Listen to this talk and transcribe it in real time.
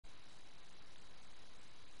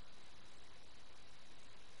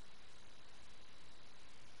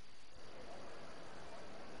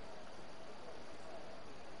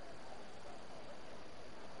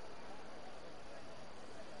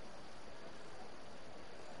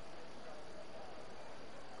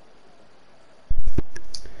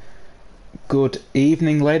Good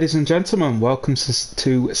evening, ladies and gentlemen. Welcome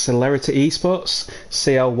to Celerity eSports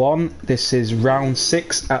CL-1. This is round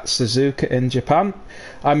 6 at Suzuka in Japan.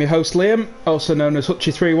 I'm your host Liam, also known as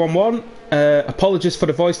Hutchie311. Apologies for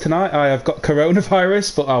the voice tonight. I have got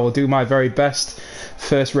coronavirus, but I will do my very best.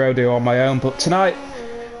 First rodeo on my own. But tonight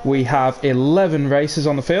we have 11 races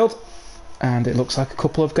on the field, and it looks like a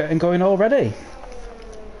couple of getting going already.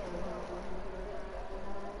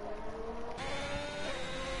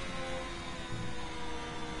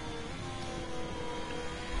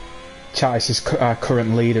 Chais is our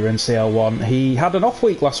current leader in CL1. He had an off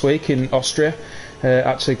week last week in Austria.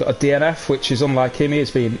 Actually got a DNF, which is unlike him. He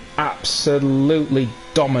has been absolutely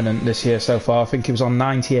dominant this year so far. I think he was on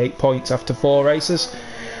 98 points after 4 races.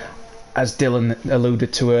 As Dylan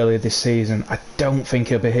alluded to earlier this season, I don't think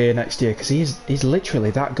he'll be here next year because he's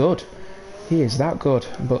literally that good. He is that good.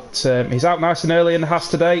 But he's out nice and early in the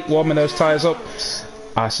Haas today, warming those tyres up.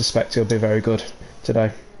 I suspect he'll be very good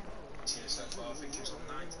today.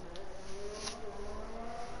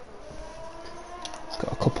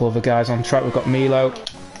 Got a couple other guys on track. We've got Milo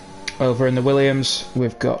over in the Williams.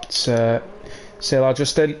 We've got CL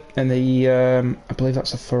Justin in the I believe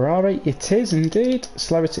that's a Ferrari. It is indeed.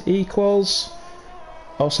 Celerity equals.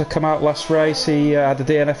 Also come out last race. He had a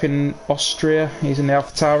DNF in Austria. He's in the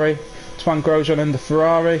AlphaTauri. Twan Grosjean in the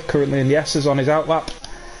Ferrari. Currently in the S's on his outlap.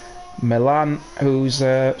 Milan, who's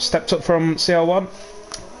stepped up from CL1.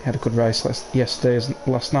 He had a good race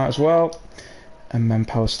last night as well. And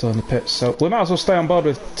Manpower's still in the pits, so we might as well stay on board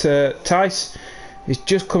with Tice. He's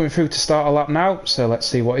just coming through to start a lap now, so let's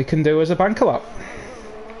see what he can do as a banker lap.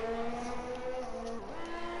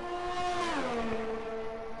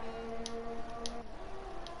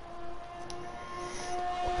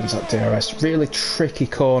 Opens that DRS. Really tricky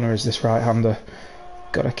corner is this right-hander.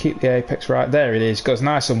 Got to keep the apex right. There it is. Goes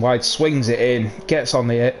nice and wide, swings it in, gets on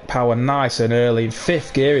the power nice and early. In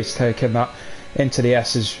 5th gear he's taken that into the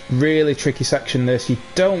S's. Really tricky section this. You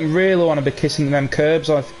don't really want to be kissing them curbs,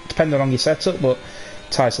 depending on your setup, but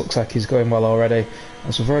Tice looks like he's going well already.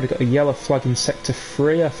 As we've already got a yellow flag in sector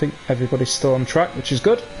 3, I think everybody's still on track, which is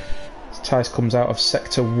good. Tice comes out of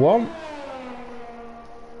sector 1.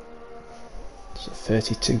 So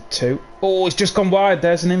 32-2. Oh, it's just gone wide.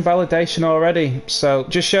 There's an invalidation already. So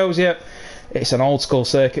just shows you it's an old school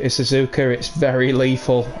circuit in Suzuka. It's very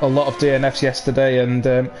lethal. A lot of DNFs yesterday,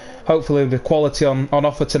 and hopefully the quality on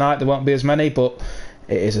offer tonight there won't be as many, but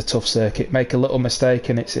it is a tough circuit. Make a little mistake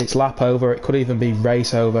and it's lap over. It could even be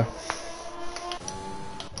race over.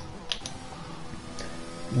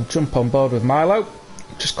 We'll jump on board with Milo,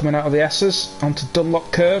 just coming out of the S's onto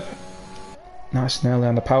Dunlop curve. Nice and early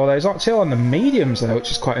on the power there. He's actually on the mediums though,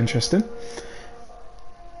 which is quite interesting.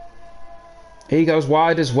 He goes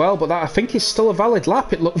wide as well, but that I think is still a valid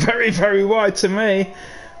lap. It looked very, very wide to me.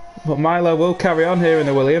 But Milo will carry on here in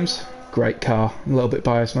the Williams. Great car. A little bit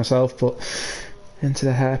biased myself, but into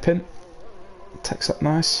the hairpin. Takes up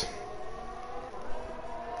nice.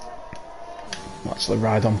 I'll actually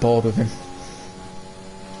ride on board with him.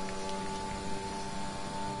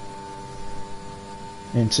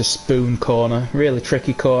 Into Spoon corner. Really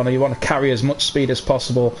tricky corner. You want to carry as much speed as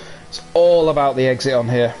possible. It's all about the exit on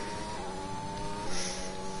here.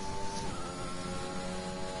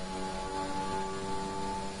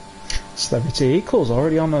 Celerity equals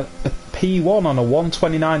already on a P1 on a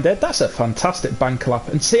 129 dead. That's a fantastic bank lap.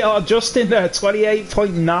 And CL Justin there,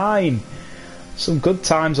 28.9. Some good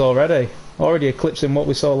times already. Already eclipsing what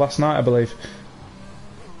we saw last night, I believe.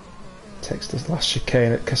 Takes this last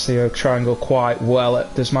chicane at Casillo Triangle quite well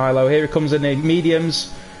at Desmilo. Here he comes in the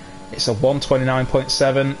mediums. It's a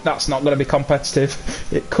 129.7. That's not going to be competitive.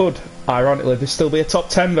 It could, ironically, still be a top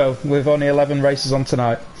 10 though, with only 11 races on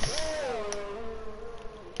tonight.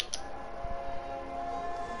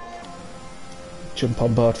 Jump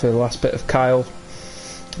on board for the last bit of Kyle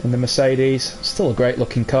in the Mercedes. Still a great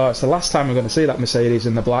looking car. It's the last time we're going to see that Mercedes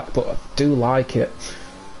in the black, but I do like it.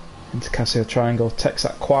 Into Casillo Triangle, takes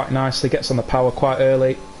that quite nicely, gets on the power quite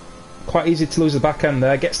early. Quite easy to lose the back end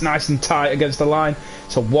there, gets nice and tight against the line.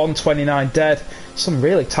 It's a 129 dead. Some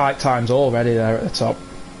really tight times already there at the top.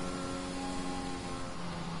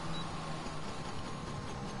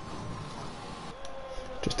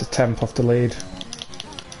 Just a tenth off the lead.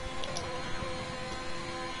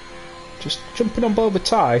 Just jumping on board with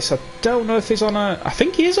Tice. I don't know if he's on a... I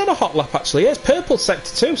think he is on a hot lap actually. It's purple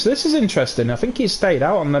sector 2, so this is interesting. I think he's stayed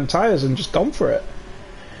out on them tyres and just gone for it.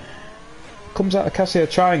 Comes out of Casillo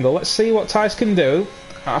Triangle. Let's see what Tice can do.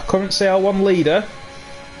 Our current CL1 leader.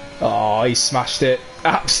 Oh, he smashed it.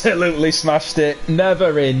 Absolutely smashed it.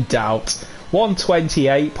 Never in doubt.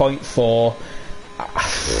 128.4.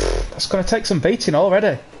 That's going to take some beating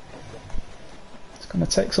already. Going to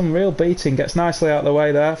take some real beating. Gets nicely out of the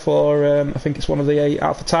way there for, I think it's one of the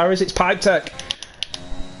Alpha Tyrers. It's Pipe Tech.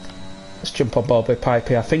 Let's jump on board with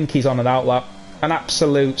Pipey. I think he's on an outlap. An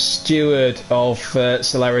absolute steward of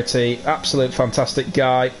Celerity. Absolute fantastic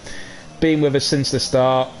guy. Been with us since the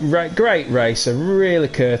start. Great racer. Really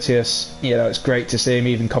courteous. You know, it's great to see him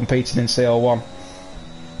even competing in CL-1.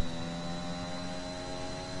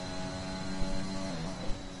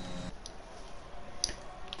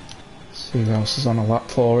 See who else is on a lap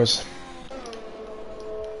for us.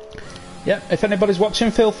 Yeah, if anybody's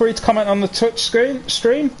watching, feel free to comment on the Twitch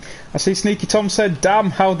stream. I see Sneaky Tom said,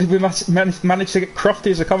 "Damn, how did we manage to get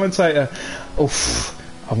Crofty as a commentator?" Oof,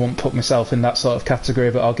 I won't put myself in that sort of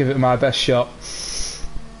category, but I'll give it my best shot.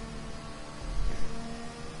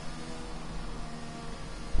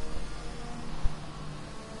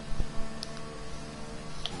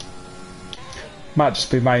 Might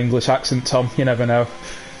just be my English accent, Tom. You never know.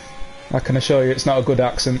 I can assure you it's not a good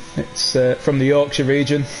accent. It's from the Yorkshire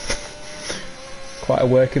region. Quite a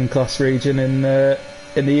working class region in the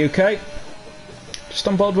UK. Just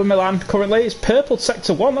on board with Milan currently. It's purple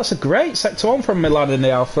sector 1. That's a great sector 1 from Milan in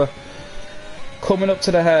the Alpha. Coming up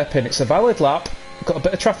to the hairpin. It's a valid lap. Got a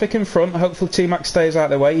bit of traffic in front. Hopefully T-Mac stays out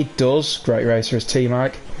of the way. He does. Great racer is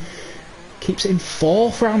T-Mac. Keeps it in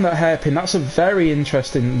 4th round that hairpin. That's a very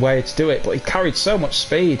interesting way to do it. But he carried so much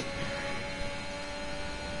speed.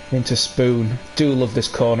 Into Spoon. Do love this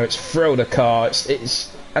corner. It's throw the car.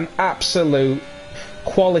 It's an absolute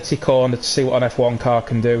quality corner to see what an F1 car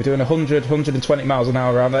can do. Doing 100, 120 miles an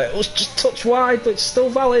hour around there. It was just a touch wide, but it's still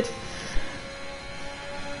valid.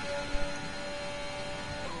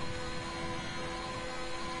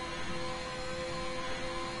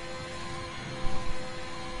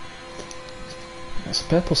 That's a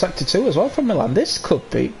purple sector 2 as well from Milan. This could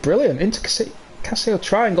be brilliant. Into Casio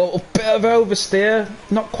Triangle, a bit of oversteer,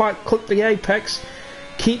 not quite clipped the apex,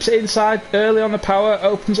 keeps it inside early on the power,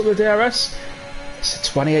 opens up the DRS. It's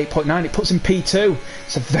a 28.9, it puts in P2.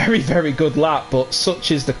 It's a very, very good lap, but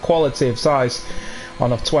such is the quality of size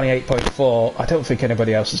on a 28.4. I don't think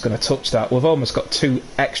anybody else is going to touch that. We've almost got 2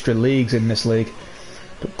 extra leagues in this league.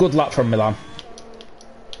 But good lap from Milan.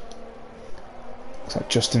 Looks like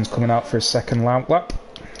Justin's coming out for his second lap.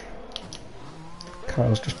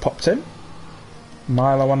 Kyle's just popped in.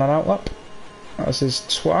 Milo on an outlap. That's his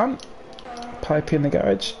Twan. Pipey in the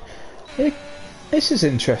garage. This is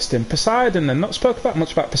interesting. Poseidon, and not spoke about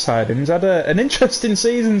much about Poseidon. He's had an interesting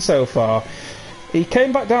season so far. He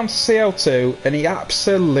came back down to CL2 and he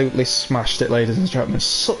absolutely smashed it, ladies and gentlemen.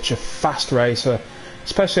 Such a fast racer,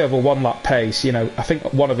 especially over 1 lap pace. You know, I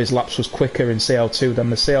think one of his laps was quicker in CL2 than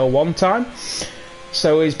the CL1 time.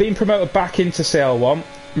 So he's been promoted back into CL1.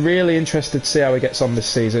 Really interested to see how he gets on this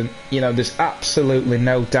season. You know, there's absolutely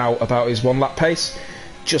no doubt about his 1 lap pace.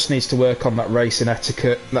 Just needs to work on that racing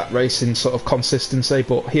etiquette, that racing sort of consistency,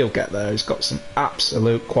 but he'll get there. He's got some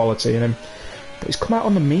absolute quality in him. But he's come out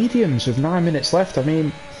on the mediums with 9 minutes left. I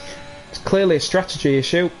mean, it's clearly a strategy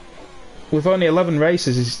issue. With only 11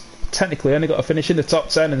 races, he's technically only got to finish in the top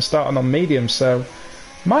 10 and starting on mediums, so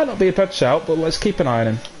might not be a bad shout, but let's keep an eye on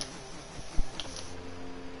him.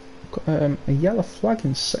 Got a yellow flag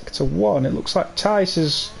in sector 1. It looks like Tice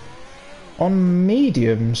is on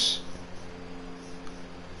mediums.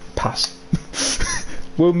 Pass.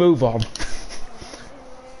 We'll move on.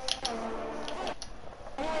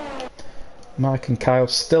 Mike and Kyle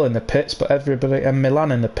still in the pits, but everybody, and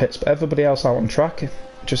Milan in the pits, but everybody else out on track.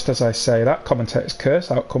 Just as I say that, commentator's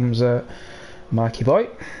curse. Out comes Mikey boy.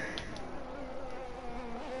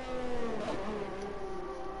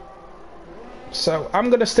 So I'm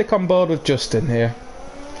going to stick on board with Justin here.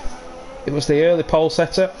 It was the early pole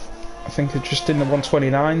setter. I think it's just in the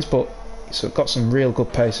 129s, but he's got some real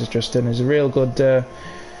good paces. Justin is a real good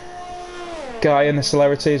guy in the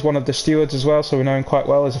Celerity. He's one of the stewards as well, so we know him quite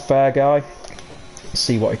well. He's a fair guy. Let's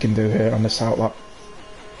see what he can do here on this outlap.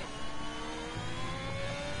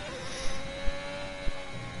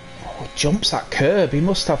 Oh, jumps that curb. He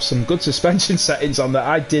must have some good suspension settings on that.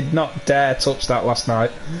 I did not dare touch that last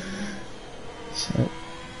night. So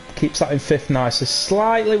keeps that in 5th nicely.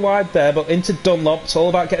 Slightly wide there, but into Dunlop. It's all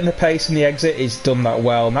about getting the pace and the exit. He's done that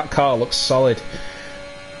well, and that car looks solid.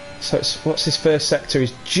 So what's his first sector?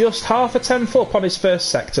 He's just half a tenth up on his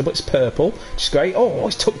first sector, but it's purple, which is great. Oh,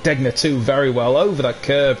 he's took Degner too very well over that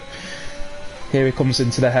curve. Here he comes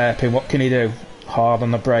into the hairpin. What can he do? Hard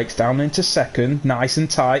on the brakes, down into 2nd, nice and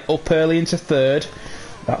tight, up early into 3rd.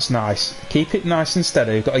 That's nice. Keep it nice and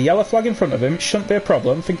steady. We've got a yellow flag in front of him. It shouldn't be a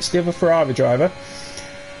problem. I think it's the other Ferrari driver.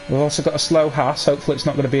 We've also got a slow Haas. Hopefully it's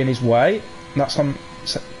not going to be in his way. That's on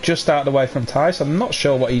just out of the way from Tice. I'm not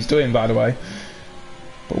sure what he's doing, by the way,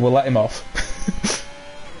 but we'll let him off.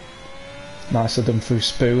 Nicely done through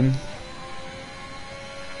Spoon.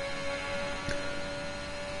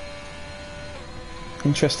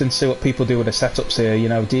 Interesting to see what people do with the setups here. You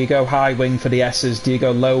know, do you go high wing for the S's? Do you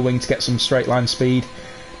go low wing to get some straight line speed?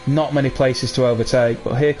 Not many places to overtake,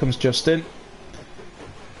 but here comes Justin.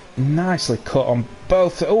 Nicely cut on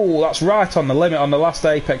both. Oh, that's right on the limit on the last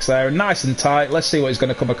apex there. Nice and tight. Let's see what he's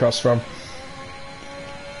going to come across from.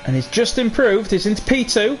 And he's just improved. He's into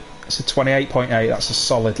P2. It's a 28.8. That's a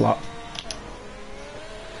solid lap.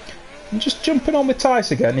 I'm just jumping on with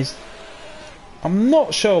Tice again. I'm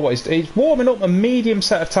not sure what he's warming up a medium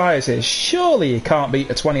set of tyres here. Surely he can't beat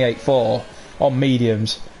a 28.4 on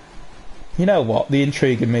mediums. You know what? The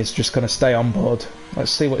intrigue in me is just going to stay on board.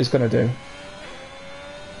 Let's see what he's going to do.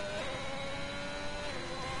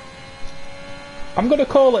 I'm going to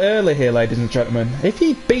call it early here, ladies and gentlemen. If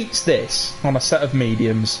he beats this on a set of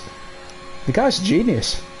mediums, the guy's a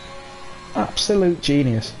genius. Absolute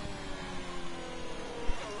genius.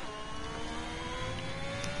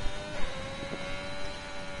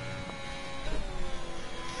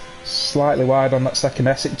 Slightly wide on that second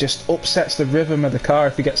S, it just upsets the rhythm of the car.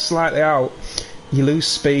 If he gets slightly out, you lose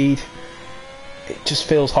speed. It just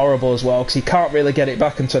feels horrible as well, because he can't really get it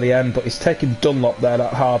back until the end, but he's taking Dunlop there,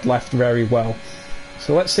 that hard left, very well.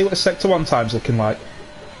 So let's see what the Sector 1 time's looking like.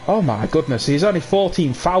 Oh my goodness, he's only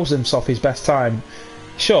 14 thousandths off his best time.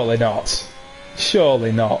 Surely not.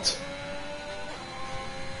 Surely not.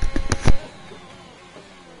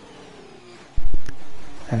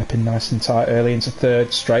 Hairpin nice and tight early into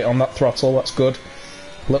third, straight on that throttle, that's good.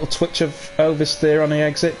 A little twitch of oversteer on the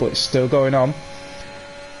exit, but it's still going on.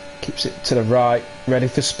 Keeps it to the right, ready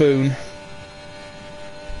for Spoon.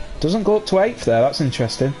 Doesn't go up to 8th there, that's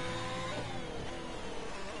interesting.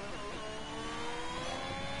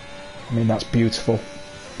 I mean, that's beautiful.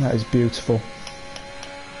 That is beautiful.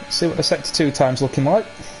 Let's see what the Sector 2 time's looking like.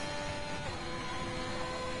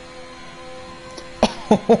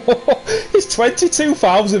 It's 22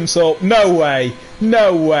 thousandths up. No way.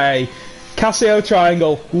 No way. Casio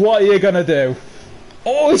triangle. What are you going to do?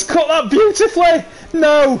 Oh, he's cut that beautifully.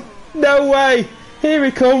 No. No way. Here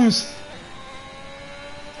he comes.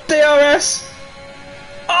 DRS.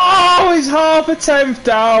 Oh, he's half a tenth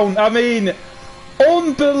down. I mean,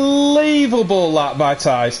 unbelievable that by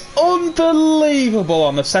Tice. Unbelievable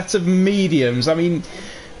on a set of mediums. I mean,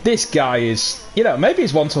 this guy is, you know, maybe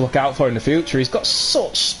he's one to look out for in the future. He's got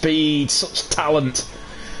such speed, such talent.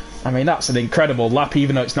 I mean, that's an incredible lap,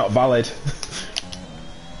 even though it's not valid.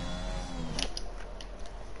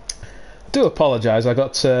 Do apologise, I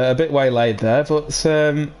got a bit waylaid there, but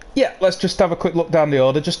yeah, let's just have a quick look down the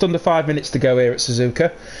order. Just under 5 minutes to go here at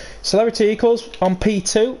Suzuka. Celerity Equals on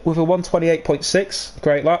P2 with a 128.6,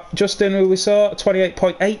 great lap. Justin, who we saw,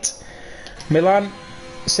 28.8. Milan,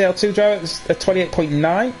 CL2 driver, a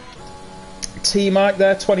 28.9. T-Mike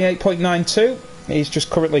there, 28.92. He's just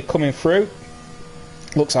currently coming through.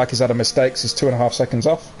 Looks like he's had a mistake, so he's 2.5 seconds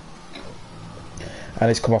off. And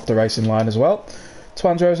he's come off the racing line as well.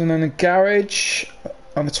 Twandro's in the garage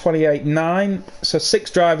on the 28.9. So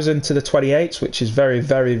 6 drivers into the 28s, which is very,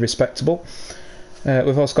 very respectable.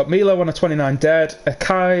 We've also got Milo on a 29 dead.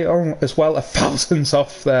 Akai on as well, a thousandths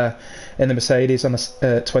off there in the Mercedes on a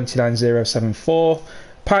 29.074.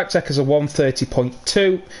 Pipetech is a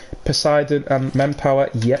 130.2. Poseidon and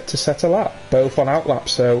Mempower yet to set a lap, both on outlap,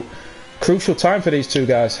 so crucial time for these two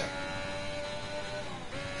guys.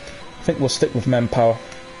 I think we'll stick with Mempower.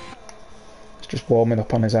 He's just warming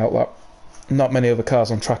up on his outlap. Not many other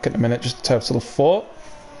cars on track at the minute, just a total of 4.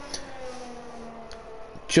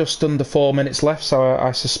 Just under 4 minutes left, so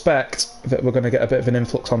I suspect that we're going to get a bit of an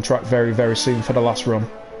influx on track very, very soon for the last run.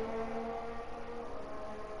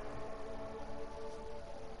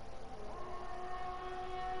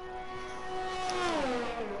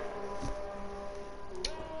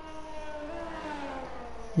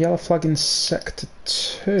 Yellow flag in Sector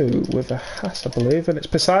 2 with a Haas, I believe, and it's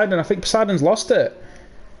Poseidon. I think Poseidon's lost it.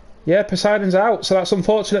 Yeah, Poseidon's out, so that's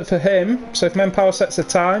unfortunate for him. So if Mempower sets the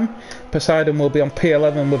time, Poseidon will be on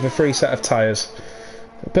P11 with a free set of tyres.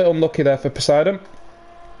 A bit unlucky there for Poseidon.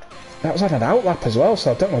 That was on an outlap as well,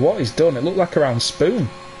 so I don't know what he's done. It looked like around Spoon.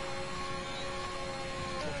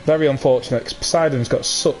 Very unfortunate, because Poseidon's got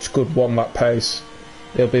such good one-lap pace.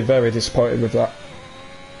 He'll be very disappointed with that.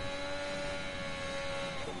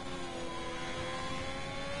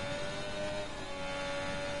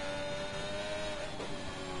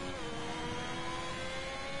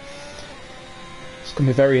 It's going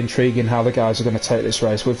to be very intriguing how the guys are going to take this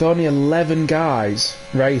race. With only 11 guys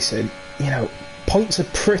racing, you know, points are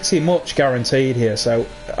pretty much guaranteed here, so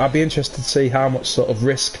I'd be interested to see how much sort of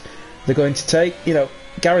risk they're going to take. You know,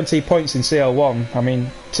 guaranteed points in CL-1. I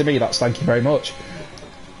mean, to me, that's thank you very much.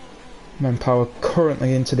 Manpower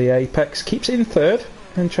currently into the apex. Keeps it in third.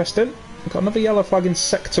 Interesting. We've got another yellow flag in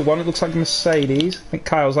Sector 1. It looks like Mercedes. I think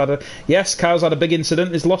Kyle's had a... Yes, Kyle's had a big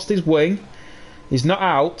incident. He's lost his wing. He's not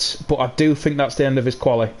out, but I do think that's the end of his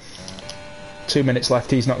quali. 2 minutes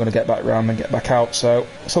left. He's not going to get back round and get back out. So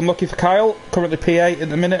it's unlucky for Kyle. Currently P8 at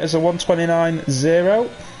the minute as a 129.0.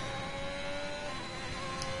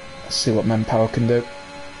 Let's see what Manpower can do.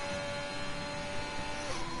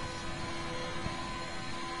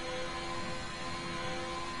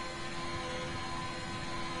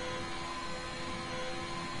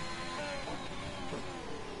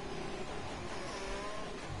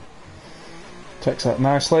 Takes that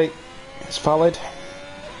nicely. It's valid.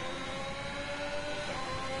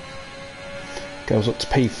 Goes up to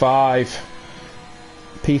P5.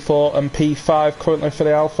 P4 and P5 currently for the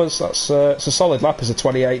Alphas. That's it's a solid lap as a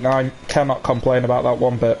 28.9. Cannot complain about that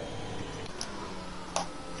one bit.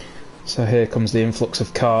 So here comes the influx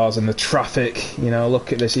of cars and the traffic. You know,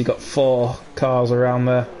 look at this. You've got 4 cars around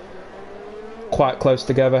there. Quite close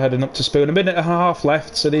together, heading up to Spoon. A minute and a half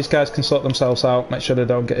left, so these guys can sort themselves out. Make sure they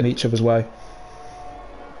don't get in each other's way.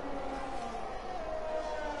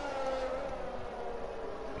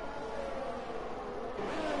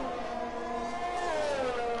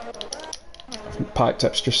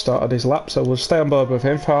 Pipetep's just started his lap, so we'll stay on board with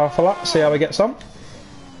him for half a lap, see how he gets on.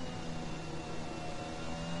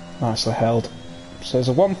 Nicely held. So there's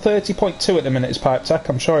a 130.2 at the minute is Pipetep.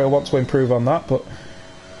 I'm sure he'll want to improve on that, but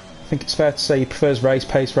I think it's fair to say he prefers race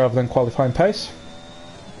pace rather than qualifying pace.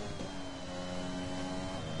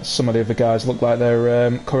 Some of the other guys look like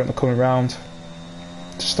they're currently coming round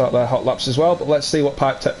to start their hot laps as well, but let's see what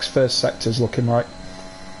Pipetep's first sector's looking like.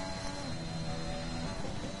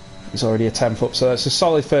 He's already a 10th up, so that's a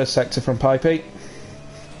solid first sector from Pipey.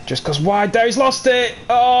 Just goes wide there, he's lost it!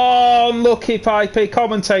 Oh, unlucky Pipey.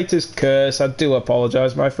 Commentator's curse. I do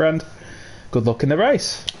apologise, my friend. Good luck in the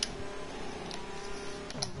race.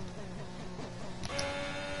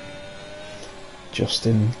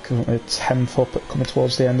 Justin currently 10th up, coming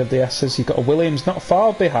towards the end of the S's. You've got a Williams not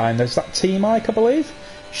far behind. There's that T-Mike, I believe.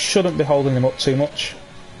 Shouldn't be holding him up too much.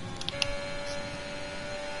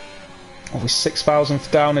 Over 6,000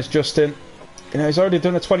 down is Justin. You know, he's already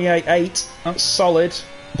done a 28.8. That's solid.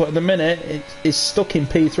 But at the minute, it's stuck in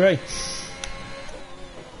P3.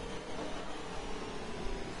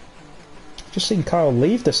 Just seen Kyle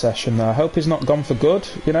leave the session there. I hope he's not gone for good.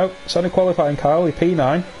 You know, it's only qualifying Kyle. He's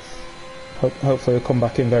P9. Hopefully he'll come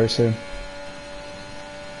back in very soon.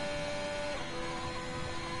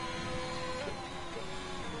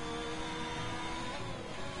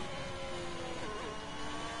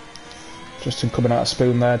 Justin coming out of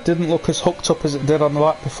Spoon there. Didn't look as hooked up as it did on the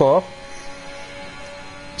lap before.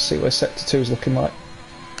 Let's see where Sector 2 is looking like.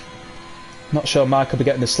 Not sure Mike will be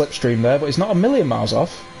getting the slipstream there, but he's not a million miles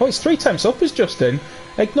off. Oh, it's 3 tenths up as Justin.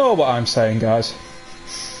 Ignore what I'm saying, guys.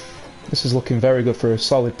 This is looking very good for a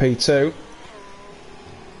solid P2.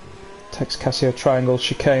 Takes Casio Triangle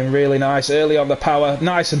chicane, really nice. Early on the power,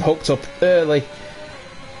 nice and hooked up early.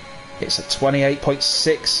 It's at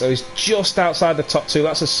 28.6, so he's just outside the top 2.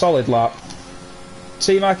 That's a solid lap.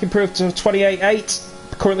 T-Mike improved to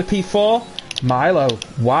 28.8, currently P4. Milo,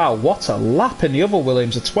 wow, what a lap in the other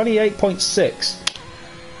Williams, a 28.6.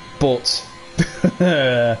 But,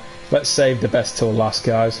 let's save the best till last,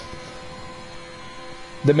 guys.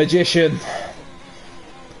 The Magician,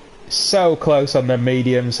 so close on the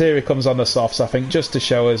mediums. Here he comes on the softs, I think, just to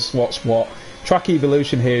show us what's what. Track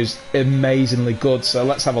evolution here is amazingly good, so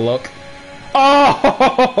let's have a look.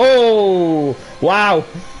 Oh! Wow!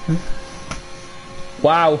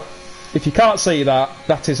 Wow. If you can't see that,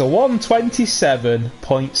 that is a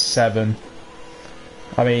 127.7.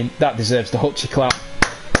 I mean, that deserves the Hutchie clap.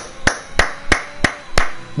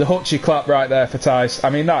 The Hutchie clap right there for Tice. I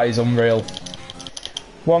mean, that is unreal.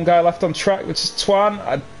 One guy left on track, which is Twan.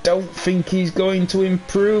 I don't think he's going to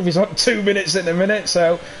improve. He's on 2 minutes in a minute,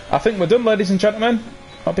 so I think we're done, ladies and gentlemen.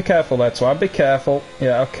 I'll be careful there, Twan. Be careful.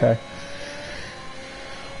 Yeah, okay.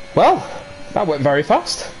 Well, that went very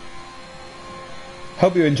fast.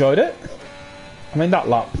 Hope you enjoyed it. I mean, that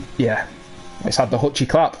lap, yeah. It's had the Hutchie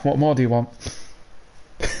clap. What more do you want?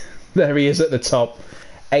 There he is at the top.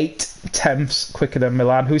 8 tenths quicker than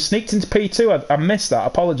Milan, who sneaked into P2. I missed that.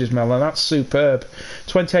 Apologies, Milan. That's superb.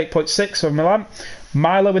 28.6 for Milan.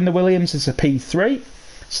 Milo in the Williams is a P3.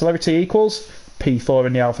 Celerity equals P4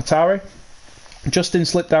 in the AlphaTauri. Justin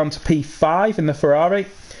slipped down to P5 in the Ferrari.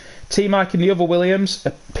 T-Mike in the other Williams,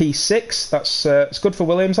 a P6. That's it's good for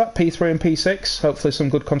Williams, that. P3 and P6. Hopefully some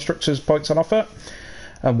good constructors' points on offer.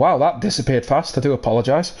 And wow, that disappeared fast. I do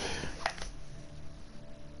apologise.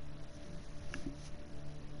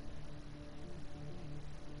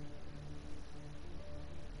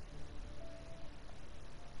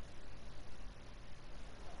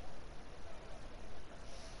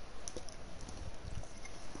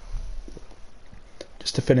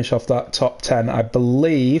 just to finish off that top 10. I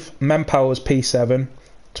believe Mempower was P7,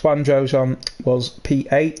 Twan Jojon was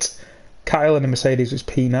P8, Kyle in the Mercedes was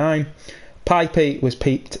P9, Pipey was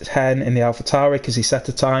P10 in the AlphaTauri because he set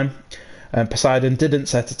a time, and Poseidon didn't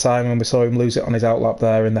set a time and we saw him lose it on his outlap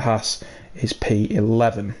there in the Haas, is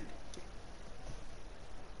P11.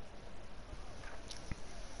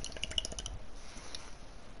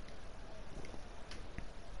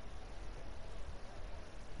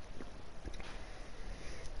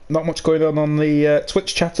 Not much going on the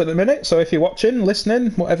Twitch chat at the minute, so if you're watching,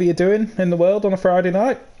 listening, whatever you're doing in the world on a Friday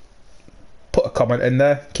night, put a comment in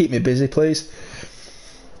there, keep me busy please,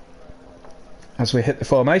 as we hit the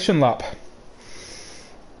formation lap.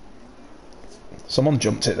 Someone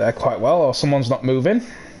jumped it there quite well, or someone's not moving.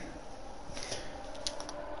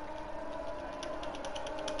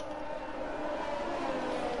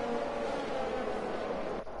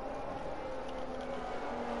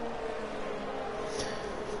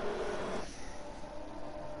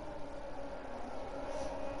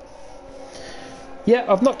 Yeah,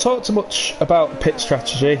 I've not talked too much about pit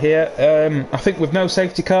strategy here. I think with no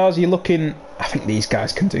safety cars, you're looking... I think these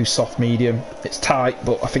guys can do soft medium. It's tight,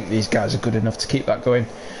 but I think these guys are good enough to keep that going.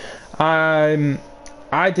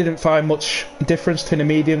 I didn't find much difference between the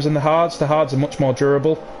mediums and the hards. The hards are much more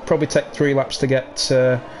durable. Probably take 3 laps to get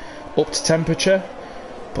up to temperature.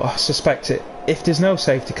 But I suspect if there's no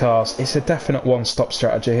safety cars, it's a definite one-stop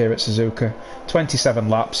strategy here at Suzuka. 27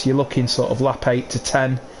 laps, you're looking sort of lap 8 to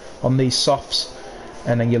 10 on these softs.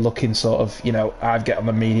 And then you're looking sort of, you know, I'd get on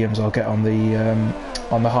the mediums or get on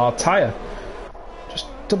the hard tyre. Just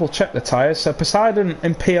double check the tyres. So Poseidon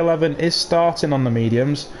in P11 is starting on the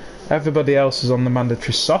mediums. Everybody else is on the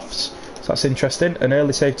mandatory softs. So that's interesting. An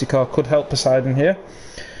early safety car could help Poseidon here.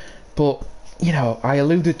 But, you know, I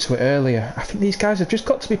alluded to it earlier. I think these guys have just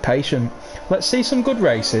got to be patient. Let's see some good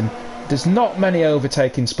racing. There's not many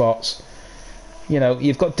overtaking spots. You know,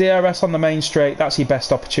 you've got DRS on the main straight. That's your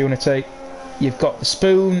best opportunity. You've got the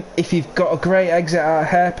spoon. If you've got a great exit out of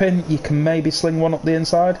hairpin, you can maybe sling one up the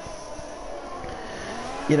inside.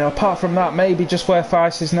 You know, apart from that, maybe just where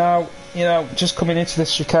Feist is now, you know, just coming into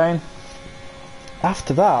this chicane.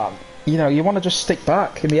 After that, you know, you want to just stick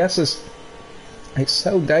back in the S's. It's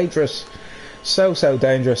so dangerous. So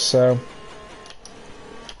dangerous. So,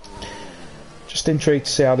 just intrigued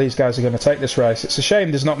to see how these guys are going to take this race. It's a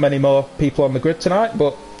shame there's not many more people on the grid tonight,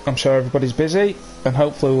 but I'm sure everybody's busy, and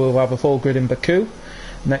hopefully we'll have a full grid in Baku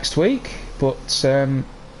next week. But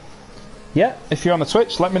yeah, if you're on the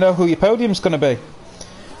Twitch, let me know who your podium's going to be.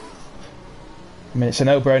 I mean, it's a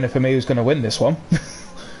no-brainer for me who's going to win this one.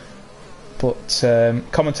 But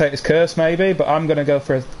commentator's curse maybe, but I'm going to go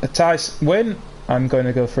for a Tice win. I'm going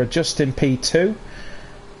to go for a Justin P2,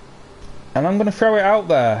 and I'm going to throw it out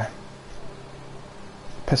there.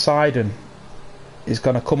 Poseidon is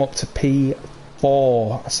going to come up to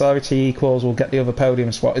P4. Celerity equals will get the other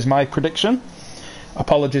podium spot, is my prediction.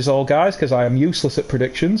 Apologies all guys, because I am useless at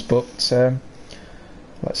predictions, but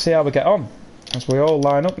let's see how we get on as we all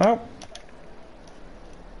line up now.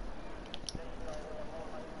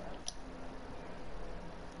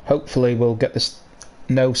 Hopefully we'll get this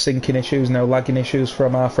no syncing issues, no lagging issues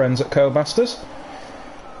from our friends at Codemasters.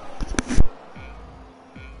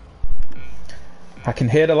 I can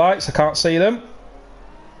hear the lights, I can't see them.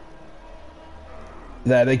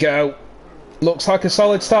 There they go. Looks like a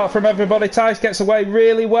solid start from everybody. Tice gets away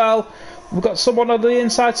really well. We've got someone on the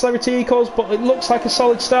inside, Celerity equals, but it looks like a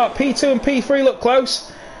solid start. P2 and P3 look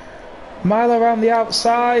close. Milo around the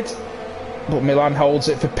outside, but Milan holds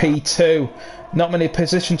it for P2. Not many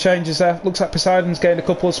position changes there. Looks like Poseidon's gained a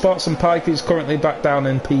couple of spots, and Pike is currently back down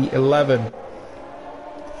in P11.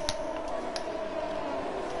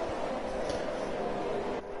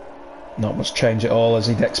 Not much change at all, as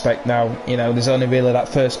you'd expect now. You know, there's only really that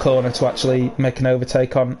first corner to actually make an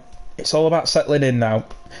overtake on. It's all about settling in now.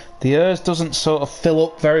 The ERS doesn't sort of fill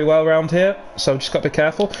up very well around here, so just got to be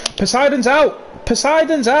careful. Poseidon's out!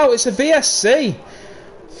 Poseidon's out! It's a VSC!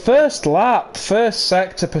 First lap, first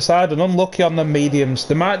sector, Poseidon unlucky on the mediums.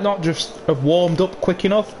 They might not just have warmed up quick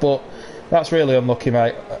enough, but that's really unlucky,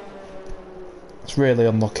 mate. It's really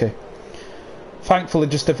unlucky. Thankfully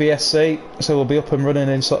just a VSC, so we'll be up and running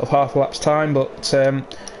in sort of half a lap's time, but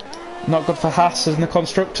not good for Haas and the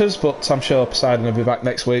constructors, but I'm sure Poseidon will be back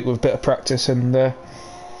next week with a bit of practice and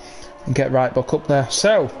get right back up there.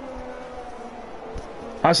 So,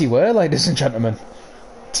 as you were, ladies and gentlemen,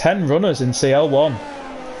 10 runners in CL1.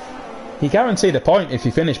 You guaranteed a point if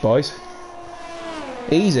you finish, boys.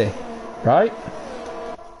 Easy, right?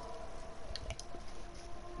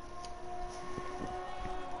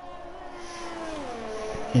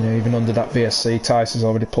 You know, even under that VSC, Tyson's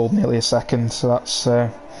already pulled nearly a second, so that's... I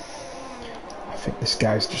think this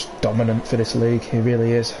guy's just dominant for this league, he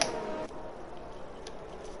really is.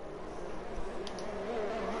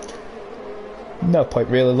 No point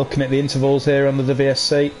really looking at the intervals here under the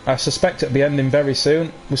VSC. I suspect it'll be ending very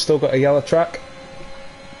soon. We've still got a yellow track.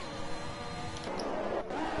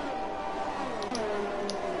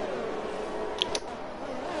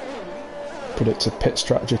 Predicted pit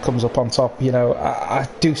strategy comes up on top. You know, I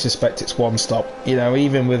do suspect it's one stop. You know,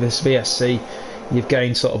 even with this VSC, you've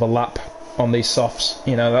gained sort of a lap on these softs.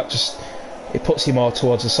 You know, that just, it puts you more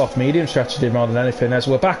towards the soft medium strategy more than anything. As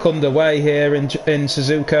we're back underway here in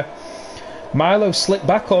Suzuka, Milo slipped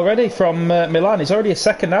back already from Milan. He's already a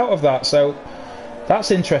second out of that, so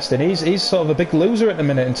that's interesting. He's sort of a big loser at the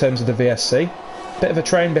minute in terms of the VSC. Bit of a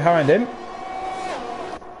train behind him.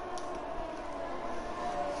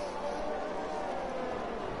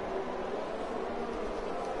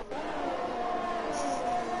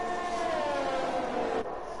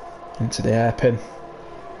 Into the hairpin.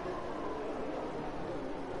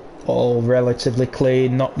 All relatively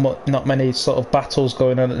clean, not many sort of battles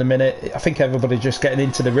going on at the minute. I think everybody's just getting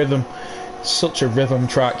into the rhythm. Such a rhythm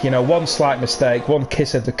track, you know, one slight mistake, one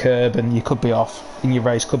kiss of the curb and you could be off and your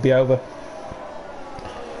race could be over.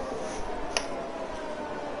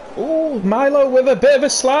 Ooh, Milo with a bit of a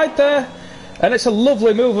slide there. And it's a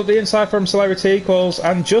lovely move up the inside from Celerity equals,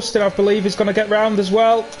 and Justin, I believe, is going to get round as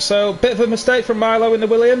well. So, bit of a mistake from Milo in the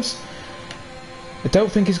Williams. I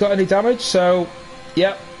don't think he's got any damage, so,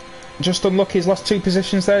 yep. Just unlucky, he's lost 2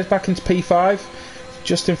 positions there, he's back into P5.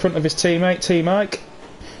 Just in front of his teammate, T-Mike.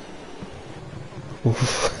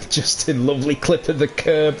 Justin, lovely clip of the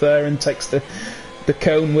curb there and takes the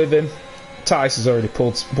cone with him. Tice has already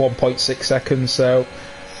pulled 1.6 seconds, so...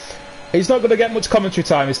 He's not going to get much commentary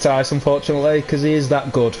time, is Tice, unfortunately, because he is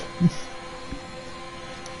that good.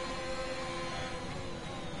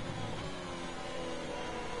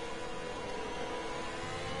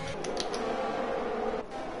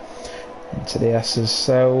 Into the S's.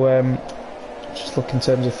 So, just look in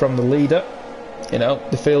terms of from the leader. You know,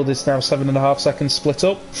 the field is now 7.5 seconds split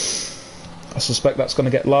up. I suspect that's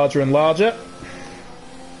going to get larger and larger.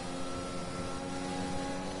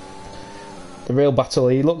 The real battle,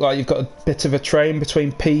 you look like you've got a bit of a train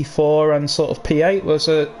between P4 and sort of P8. Was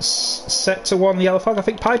a set to 1 yellow flag. I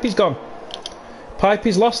think Pipey's gone.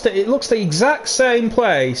 Pipey's lost it. It looks the exact same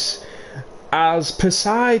place as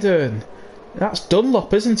Poseidon. That's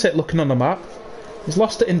Dunlop, isn't it, looking on the map? He's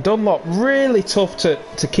lost it in Dunlop. Really tough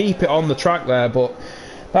to keep it on the track there, but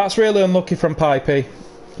that's really unlucky from Pipey.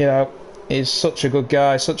 You know, he's such a good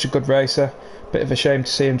guy, such a good racer. Bit of a shame to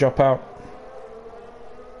see him drop out.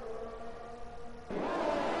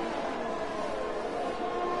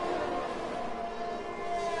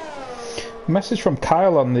 Message from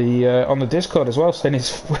Kyle on the Discord as well, saying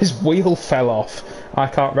his wheel fell off. I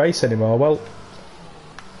can't race anymore. Well,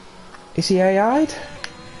 is he AI'd?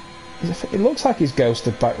 It looks like he's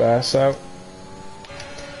ghosted back there, so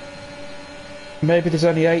maybe there's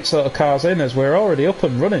only 8 sort of cars in, as we're already up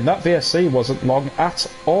and running. That VSC wasn't long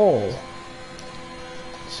at all.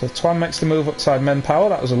 So Twan makes the move upside Men Power.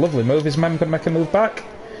 That was a lovely move. Is Men going to make a move back?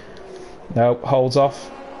 No, holds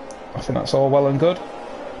off. I think that's all well and good.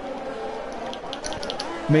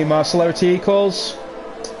 Meanwhile, Celerity equals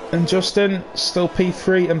and Justin still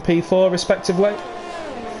P3 and P4 respectively.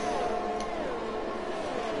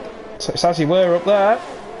 So it's as you were up there.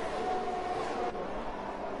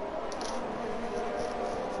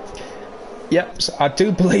 Yep, so I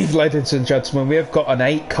do believe, ladies and gentlemen, we have got an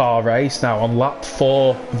 8-car race now on lap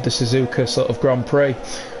 4 of the Suzuka sort of Grand Prix,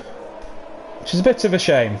 which is a bit of a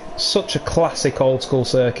shame. Such a classic old school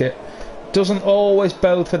circuit. Doesn't always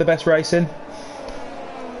bode for the best racing.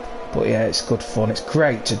 But yeah, it's good fun. It's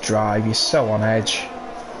great to drive. You're so on edge.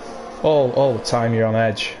 All the time you're on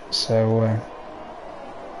edge. So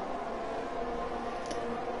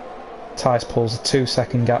Tice pulls a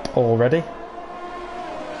 2-second gap already.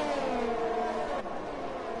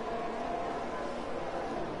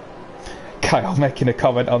 Kyle making a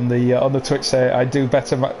comment on the Twitch saying, I do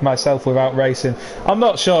better myself without racing. I'm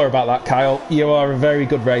not sure about that, Kyle. You are a very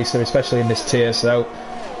good racer, especially in this tier, so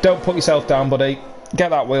don't put yourself down, buddy. Get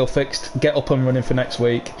that wheel fixed, get up and running for next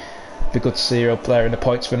week. Be good to see you up there in the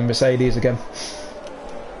points for the Mercedes again.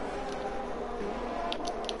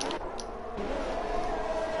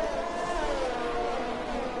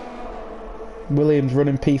 Williams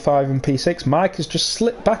running P5 and P6. Mike has just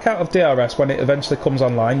slipped back out of DRS when it eventually comes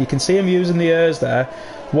online. You can see him using the ERS there,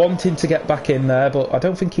 wanting to get back in there, but I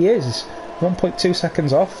don't think he is. 1.2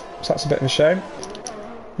 seconds off, so that's a bit of a shame.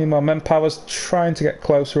 Meanwhile, Mempower's trying to get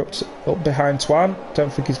closer up behind Twan.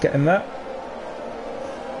 Don't think he's getting that.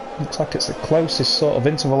 Looks like it's the closest sort of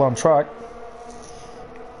interval on track.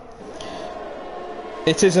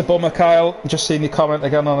 It is a bummer, Kyle. Just seen your comment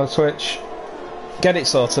again on the Twitch. Get it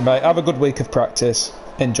sorted, mate. Have a good week of practice.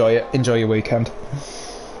 Enjoy it. Enjoy your weekend.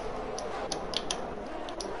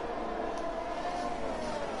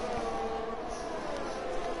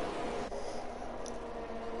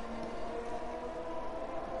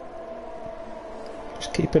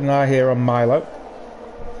 Just keeping an eye here on Milo.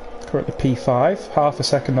 Currently P5, half a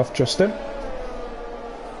second off Justin.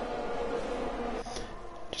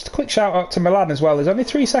 Just a quick shout out to Milan as well. He's only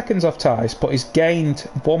 3 seconds off Tice, but he's gained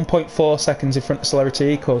 1.4 seconds in front of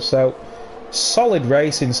Celerity eSports. So solid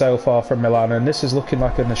racing so far from Milan, and this is looking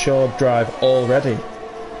like an assured drive already.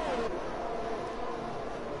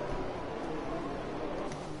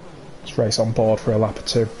 Let's race on board for a lap or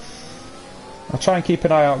two. I'll try and keep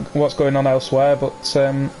an eye on what's going on elsewhere, but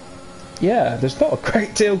yeah, there's not a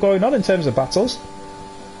great deal going on in terms of battles.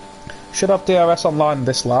 Should have DRS online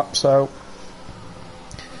this lap, so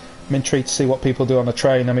I'm intrigued to see what people do on the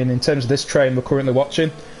train. I mean, in terms of this train we're currently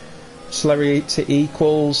watching, Celerity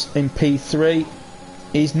equals in P3.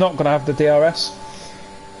 He's not going to have the DRS.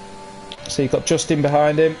 So you've got Justin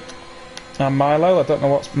behind him and Milo. I don't know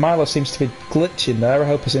what... Milo seems to be glitching there. I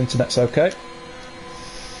hope his internet's okay.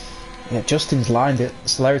 Yeah, Justin's lined it,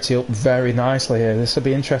 Celerity up very nicely here. This will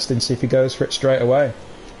be interesting to see if he goes for it straight away.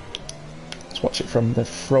 Let's watch it from the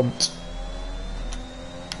front.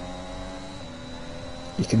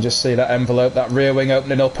 You can just see that envelope, that rear wing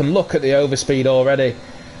opening up, and look at the overspeed already.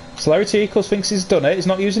 Celerity equals thinks he's done it. He's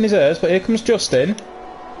not using his airs, but here comes Justin.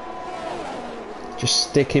 Just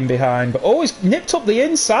sticking behind, but oh, he's nipped up the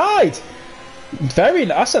inside. Very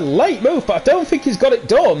nice. That's a late move, but I don't think he's got it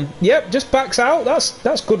done. Yep, just backs out.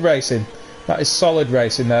 That's good racing. That is solid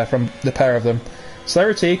racing there from the pair of them.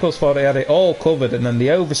 Celerity equals thought he had it all covered, and then the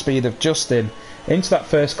overspeed of Justin into that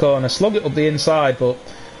first corner, slugged it up the inside, but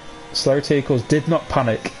Celerity equals did not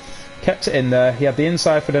panic. Kept it in there. He had the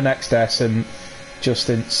inside for the next S, and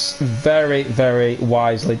Justin very, very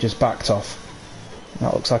wisely just backed off.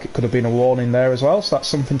 That looks like it could have been a warning there as well, so that's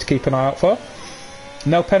something to keep an eye out for.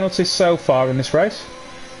 No penalties so far in this race.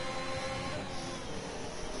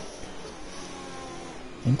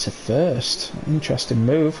 Into first. Interesting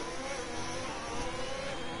move.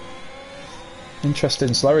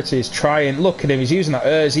 Interesting. Celerity is trying. Look at him. He's using that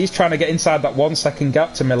ERS. He's trying to get inside that 1 second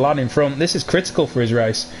gap to Milan in front. This is critical for his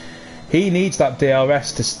race. He needs that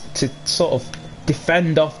DRS to sort of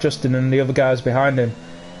defend off Justin and the other guys behind him.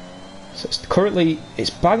 So currently, it's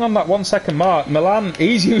bang on that 1 second mark. Milan,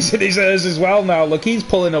 he's using his ERS as well now. Look, he's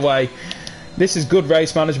pulling away. This is good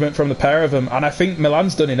race management from the pair of them, and I think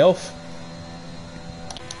Milan's done enough.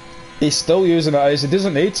 He's still using that ERS. He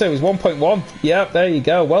doesn't need to. He's 1.1. Yep, there you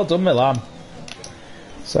go. Well done, Milan.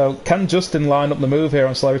 So, can Justin line up the move here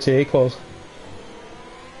on Celerity equals?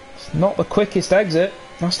 It's not the quickest exit,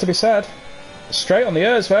 has to be said. Straight on the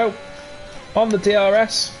ERS, though. On the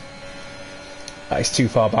DRS. That is too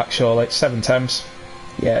far back, surely. It's 7 temps.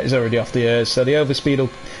 Yeah, he's already off the ERS, so the overspeed will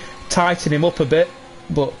tighten him up a bit,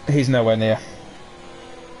 but he's nowhere near.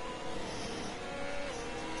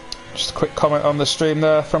 Just a quick comment on the stream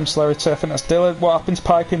there from Celerity. I think that's Dylan. What happened to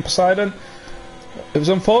Pipe in Poseidon? It was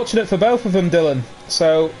unfortunate for both of them, Dylan.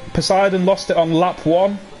 So Poseidon lost it on lap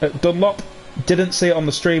 1 at Dunlop. Didn't see it on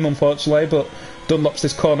the stream, unfortunately, but Dunlop's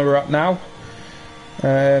this corner we're at now.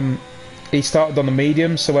 He started on the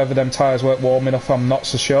medium, so whether them tyres weren't warm enough, I'm not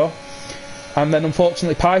so sure. And then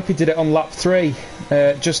unfortunately Pipey did it on lap 3,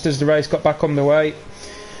 just as the race got back underway.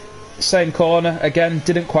 Same corner, again,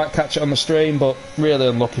 didn't quite catch it on the stream, but really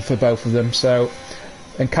unlucky for both of them. So,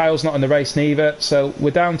 and Kyle's not in the race neither, so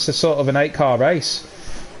we're down to sort of an 8-car race.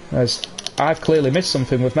 As I've clearly missed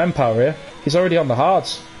something with Mempower here. He's already on the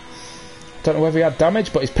hards. Don't know whether he had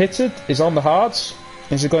damage, but he's pitted, he's on the hards.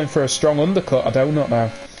 Is he going for a strong undercut? I do not know.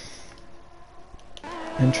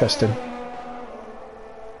 Interesting.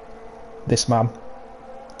 This man.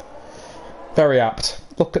 Very apt.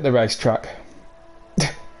 Look at the racetrack.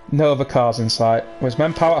 No other cars in sight. Where's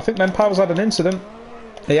Mempower? I think Mempower's had an incident.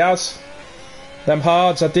 He has. Them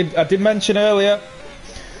hards, I did mention earlier,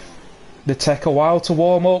 they take a while to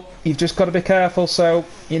warm up. You've just got to be careful. So,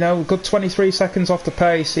 you know, a good 23 seconds off the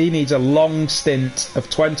pace. He needs a long stint of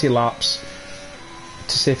 20 laps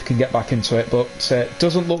to see if he can get back into it. But it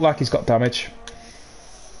doesn't look like he's got damage.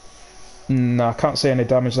 No, I can't see any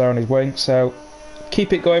damage there on his wing, so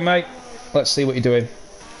keep it going, mate. Let's see what you're doing.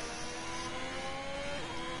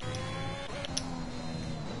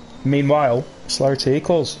 Meanwhile, Celerity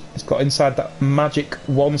equals. He's got inside that magic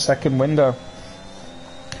 1 second window.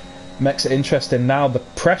 makes it interesting. Now the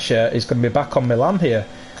pressure is going to be back on Milan here,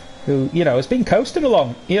 who, you know, has been coasting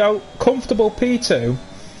along. You know, comfortable P2.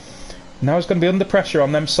 Now he's going to be under pressure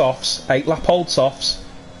on them softs, 8-lap old softs.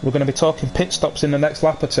 We're going to be talking pit stops in the next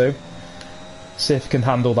lap or two. See if he can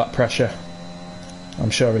handle that pressure. I'm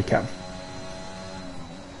sure he can.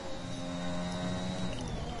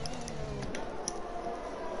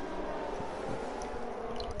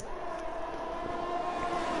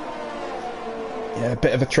 Yeah, a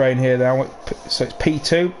bit of a train here now. So it's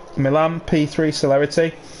P2 Milan, P3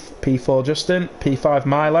 Celerity, P4 Justin, P5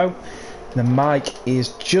 Milo. And then Mike is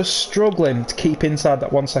just struggling to keep inside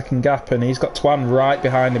that 1 second gap, and he's got Twan right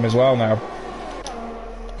behind him as well now.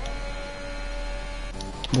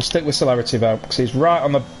 We'll stick with Celerity though, because he's right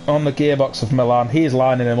on the gearbox of Milan. He's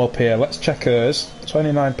lining him up here. Let's check hers.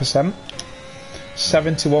 29%.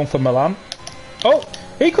 71 for Milan. Oh!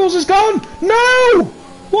 Equals is gone! No!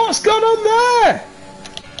 What's gone on there?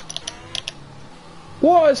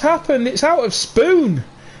 What has happened? It's out of spoon.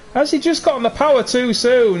 Has he just got on the power too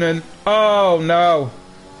soon? And oh no.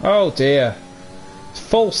 Oh dear. It's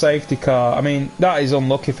full safety car. I mean, that is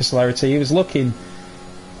unlucky for Celerity. He was looking,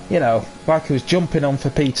 you know, like he was jumping on for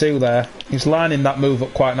P2 there. He was lining that move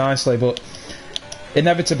up quite nicely, but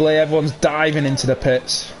inevitably everyone's diving into the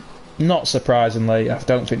pits. Not surprisingly, I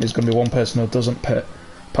don't think there's going to be one person who doesn't pit,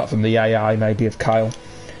 apart from the AI maybe of Kyle.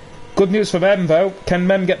 Good news for Mem though. Can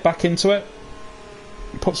Mem get back into it?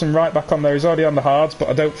 Puts him right back on there. He's already on the hards, but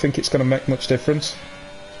I don't think it's going to make much difference.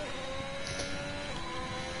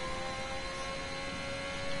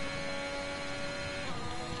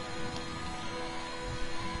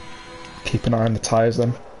 Keep an eye on the tyres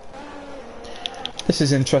then. This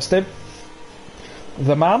is interesting.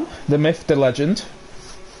 The man, the myth, the legend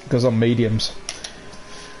goes on mediums.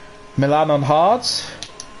 Milan on hards.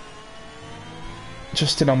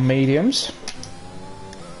 Justin on mediums.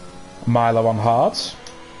 Milo on hards.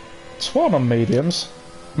 Twan on mediums.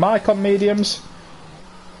 Mike on mediums.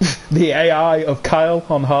 The AI of Kyle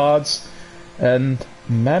on hards. And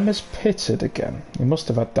Mem is pitted again. He must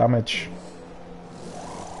have had damage.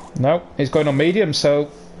 No, he's going on medium, so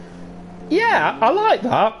yeah, I like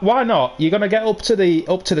that. Why not? You're gonna get up to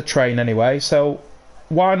the train anyway, so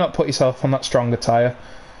why not put yourself on that stronger tyre?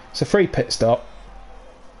 It's a free pit stop.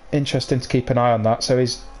 Interesting to keep an eye on that. So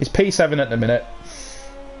he's P7 at the minute.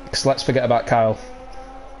 Because let's forget about Kyle.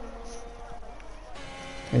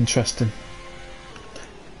 Interesting.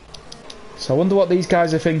 So I wonder what these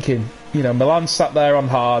guys are thinking. You know, Milan's sat there on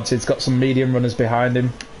hards. He's got some medium runners behind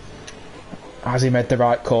him. Has he made the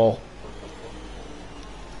right call?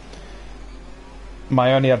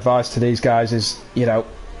 My only advice to these guys is, you know,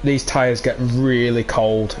 these tyres get really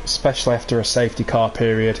cold, especially after a safety car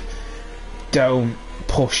period. Don't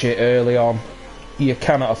push it early on. You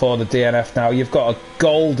cannot afford a DNF now. You've got a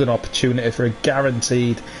golden opportunity for a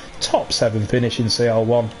guaranteed top 7 finish in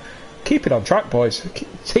CL-1. Keep it on track, boys.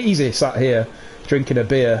 It's easy sat here drinking a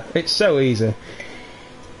beer. It's so easy.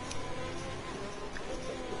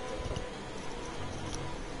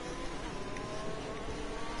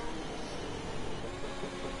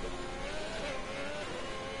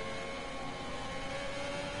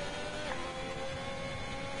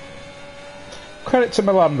 Credit to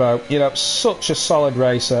Milan though, you know, such a solid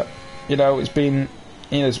racer. You know, it's been,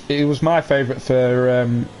 you know, it was my favourite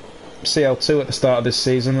for CL2 at the start of this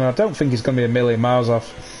season, and I don't think he's going to be a million miles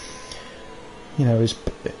off. You know, it was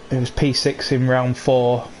P6 in round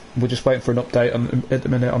 4. We're just waiting for an update at the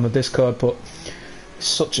minute on the Discord, but he's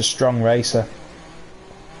such a strong racer.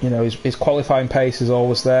 You know, his qualifying pace is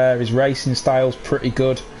always there. His racing style's pretty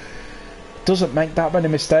good. Doesn't make that many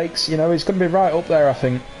mistakes. You know, he's going to be right up there, I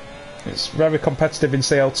think. It's very competitive in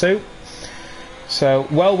CL2. So,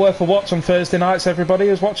 well worth a watch on Thursday nights, everybody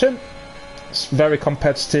who's watching. It's very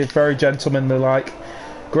competitive, very gentlemanly-like.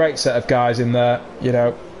 Great set of guys in there, you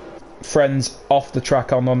know. Friends off the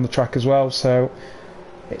track, on the track as well, so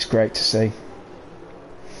it's great to see.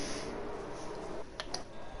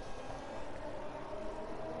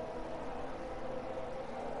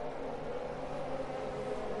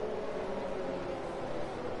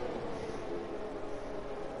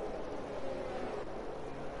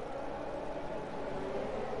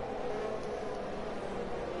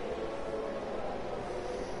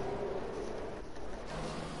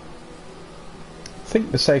 I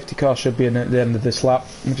think the safety car should be in at the end of this lap.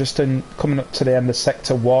 We're just coming up to the end of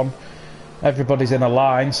sector 1. Everybody's in a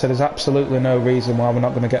line, so there's absolutely no reason why we're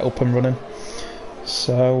not going to get up and running.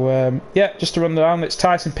 So yeah, just to run down, it's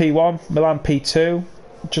Tyson P1, Milan P2,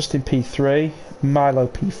 Justin P3, Milo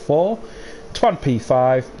P4, Twan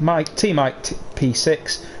P5, Mike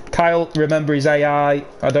P6, Kyle, remember, he's AI.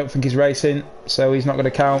 I don't think he's racing, so he's not going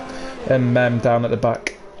to count. And Mem down at the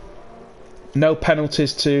back. No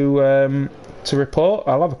penalties to report.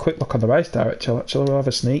 I'll have a quick look on the race director. Actually, we'll have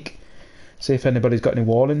a sneak. See if anybody's got any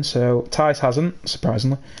warnings. So Tice hasn't,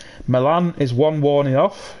 surprisingly. Milan is 1 warning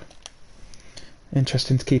off.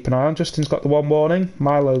 Interesting to keep an eye on. Justin's got the 1 warning.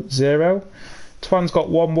 Milo 0. Twan's got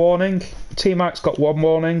 1 warning. T-Mac's got 1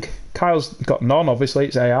 warning. Kyle's got none, obviously,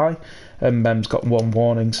 it's AI. And Mem's got 1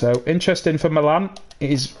 warning. So interesting for Milan.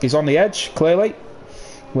 He's on the edge, clearly.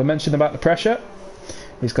 We mentioned about the pressure.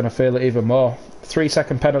 He's going to feel it even more.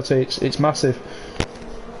 3-second penalty, it's massive.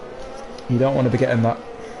 You don't want to be getting that.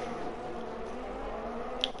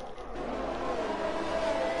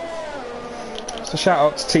 So shout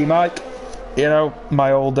out to T-Mike. You know,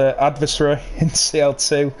 my old adversary in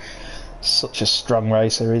CL2. Such a strong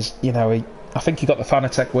racer. He's, you know, I think he got the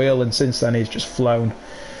Fanatec wheel, and since then he's just flown.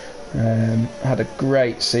 Had a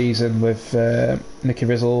great season with Nicky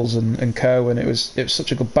Rizzles and co, and it was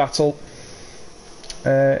such a good battle.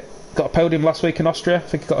 Got a podium last week in Austria. I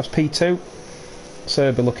think he got us P2. So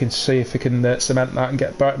we'll be looking to see if he can cement that and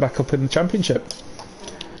get back up in the championship.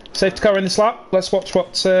 Safety car in this lap. Let's watch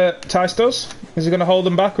what Tice does. Is he going to hold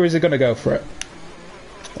them back, or is he going to go for it?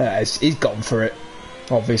 He's gone for it,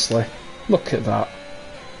 obviously. Look at that.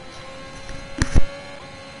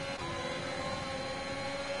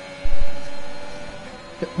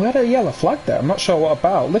 We had a yellow flag there. I'm not sure what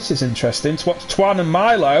about. This is interesting to watch Twan and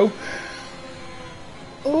Milo.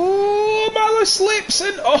 Oh, Milo slips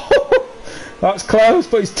and oh, that's close,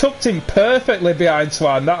 but he's tucked in perfectly behind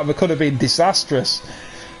Twan. That could have been disastrous.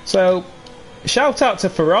 So, shout out to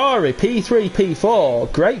Ferrari, P3,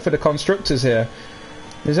 P4. Great for the constructors here.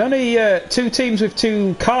 There's only 2 teams with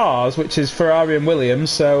 2 cars, which is Ferrari and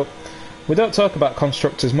Williams, so we don't talk about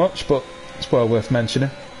constructors much, but it's well worth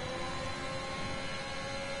mentioning.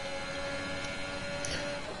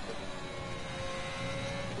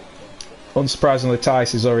 Unsurprisingly,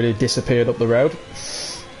 Tice has already disappeared up the road.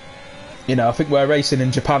 You know, I think we're racing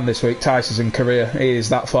in Japan this week. Tice is in Korea. He is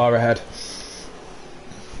that far ahead.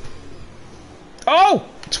 Oh!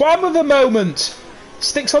 Twan with a moment!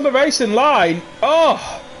 Sticks on the racing line.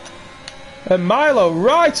 Oh! And Milo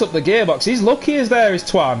right up the gearbox. He's lucky as there is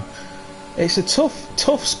Twan. It's a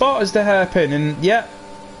tough spot as the hairpin, and yeah,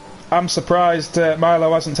 I'm surprised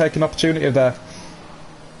Milo hasn't taken opportunity of there.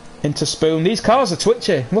 Into Spoon. These cars are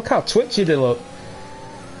twitchy. Look how twitchy they look.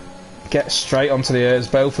 Get straight onto the ears.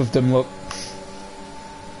 Both of them look.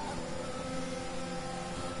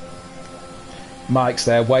 Mike's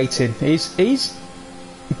there waiting. He's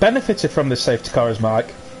benefited from this safety car as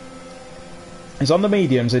Mike. He's on the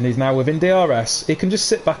mediums and he's now within DRS. He can just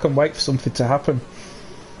sit back and wait for something to happen.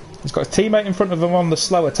 He's got a teammate in front of him on the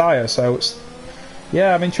slower tyre, so it's,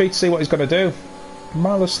 yeah, I'm intrigued to see what he's going to do.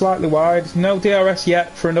 Milo's slightly wide. No DRS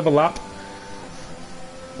yet for another lap.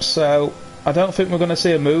 So I don't think we're going to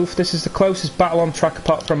see a move. This is the closest battle on track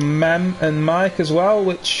apart from Mem and Mike as well,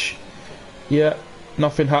 which, yeah,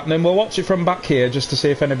 nothing happening. We'll watch it from back here just to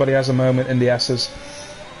see if anybody has a moment in the S's.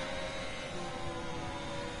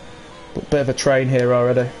 But bit of a train here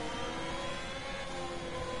already.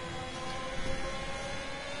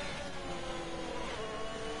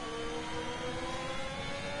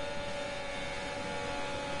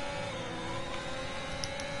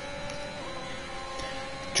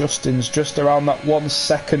 Justin's just around that 1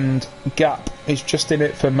 second gap. He's just in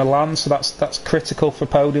it for Milan, so that's critical for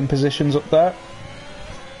podium positions up there.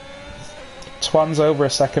 Twan's over a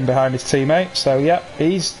second behind his teammate, so yeah,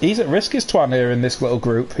 he's at risk as Twan here in this little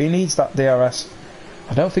group. He needs that DRS.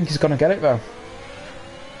 I don't think he's going to get it though.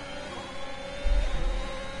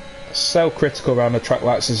 So critical around a track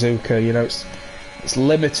like Suzuka, you know, it's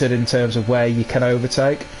limited in terms of where you can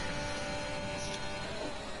overtake.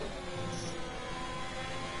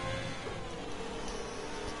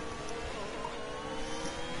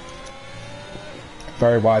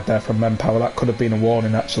 Very wide there from Mempower. That could have been a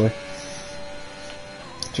warning actually.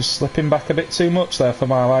 Just slipping back a bit too much there for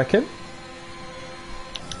my liking.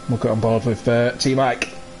 We'll get on board with T-Mike.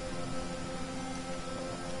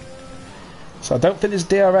 So I don't think there's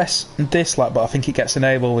DRS in this lap, but I think it gets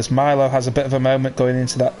enabled as Milo has a bit of a moment going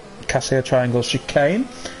into that Cassia Triangle chicane.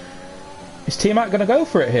 Is T-Mike going to go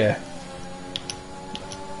for it here?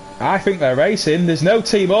 I think they're racing. There's no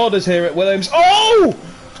team orders here at Williams. Oh!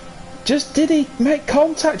 Just did he make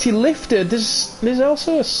contact? He lifted. There's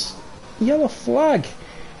also a yellow flag.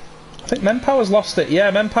 I think Mempower's lost it. Yeah,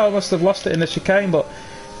 Mempower must have lost it in the chicane, but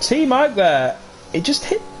T-Mike there, it just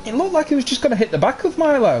hit. It looked like he was just going to hit the back of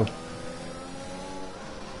Milo.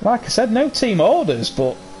 Like I said, no team orders,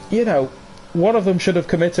 but you know, one of them should have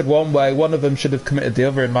committed one way, one of them should have committed the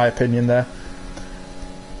other, in my opinion there.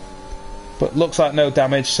 But looks like no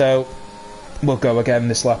damage, so we'll go again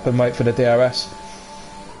this lap and wait for the DRS.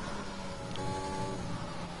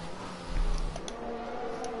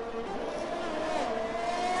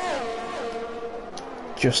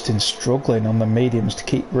 Justin struggling on the mediums to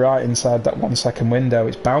keep right inside that 1 second window.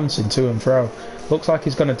 It's bouncing to and fro. Looks like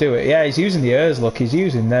he's going to do it. Yeah, he's using the ERS, look. He's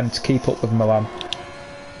using them to keep up with Milan.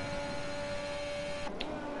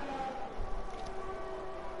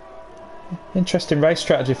 Interesting race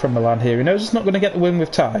strategy from Milan here. He knows he's not going to get the win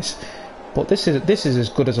with Tice, but this is as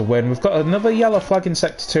good as a win. We've got another yellow flag in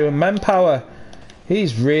Sector 2, and Mempower,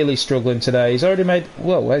 he's really struggling today. He's already made...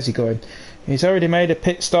 Whoa, where's he going? He's already made a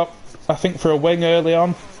pit stop, I think, for a wing early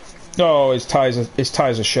on. Oh, his tyres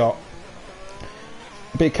are shot.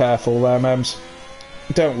 Be careful there, Mems.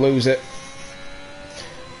 Don't lose it.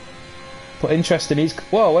 But interesting, he's...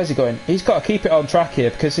 Whoa, where's he going? He's got to keep it on track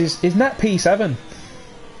here, because he's net P7.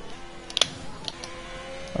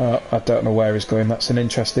 I don't know where he's going. That's an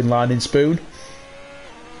interesting line in spoon.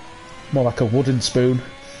 More like a wooden spoon.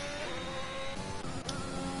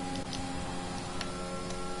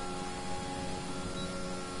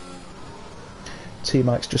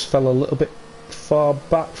 T-Mike's just fell a little bit far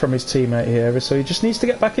back from his teammate here, so he just needs to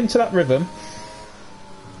get back into that rhythm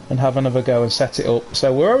and have another go and set it up.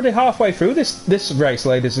 So we're already halfway through this race,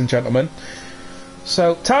 ladies and gentlemen.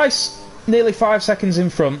 So Tice nearly 5 seconds in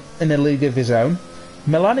front in a league of his own.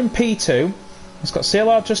 Milan in P2. He's got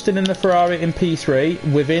CL-1 Justin in the Ferrari in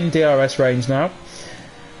P3, within DRS range now.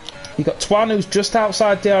 You've got Twan, who's just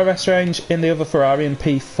outside DRS range in the other Ferrari in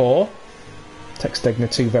P4. Takes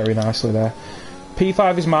Stegner 2 very nicely there.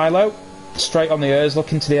 P5 is Milo, straight on the ears,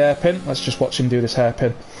 looking to the hairpin. Let's just watch him do this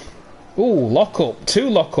hairpin. Ooh, lock-up. 2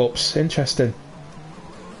 lock-ups. Interesting.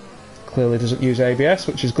 Clearly doesn't use ABS,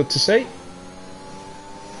 which is good to see.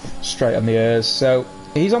 Straight on the ears. So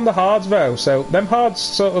he's on the hards though, so them hards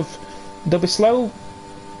sort of, they'll be slow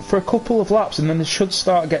for a couple of laps and then they should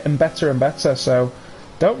start getting better and better, so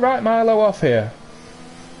don't write Milo off here.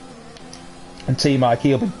 And T-Mike,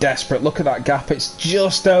 he'll be desperate. Look at that gap, it's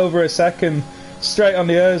just over a second. Straight on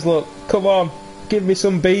the ears, look. Come on, give me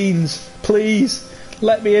some beans, please.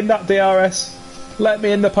 Let me in that DRS. Let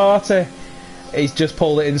me in the party. He's just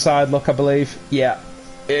pulled it inside, look, I believe. Yeah,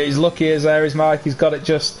 he's lucky as there is Mike. He's got it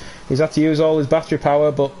just... He's had to use all his battery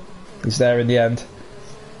power, but he's there in the end.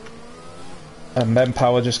 And then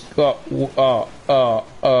power just... I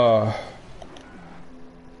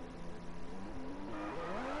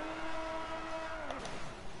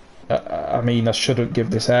mean, I shouldn't give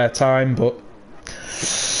this airtime, but...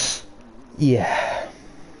 Yeah.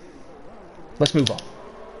 Let's move on.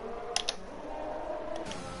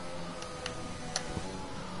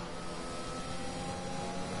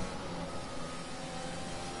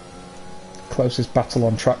 Closest battle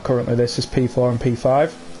on track currently, this is P4 and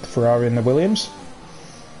P5, the Ferrari and the Williams.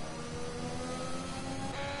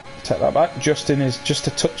 Take that back. Justin is just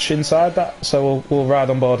a touch inside that, so we'll ride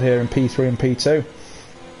on board here in P3 and P2.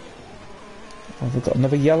 Oh, we've got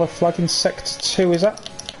another yellow flag in Sector 2, is that?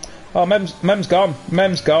 Oh, Mem's gone.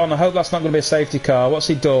 Mem's gone. I hope that's not going to be a safety car. What's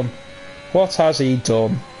he done? What has he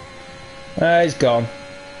done? He's gone.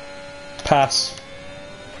 Pass.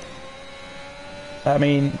 I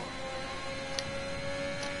mean...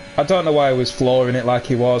 I don't know why he was flooring it like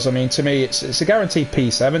he was. I mean, to me, it's a guaranteed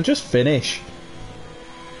P7. Just finish.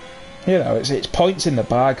 You know, it's points in the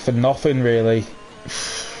bag for nothing, really.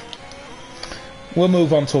 We'll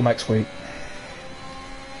move on till next week.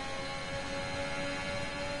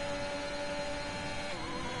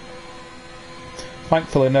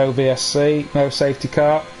 Thankfully, no VSC, no safety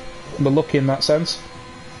car. We're lucky in that sense.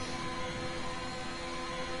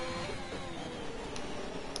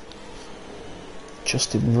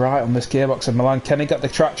 Justin right on this gearbox of Milan. Can he get the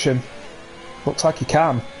traction? Looks like he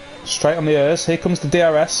can. Straight on the ears. Here comes the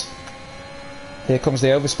DRS. Here comes the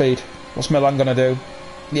overspeed. What's Milan going to do?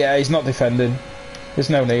 Yeah, he's not defending. There's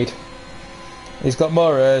no need. He's got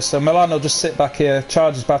more ears, so Milan will just sit back here,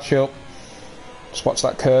 charge his battery up. Just watch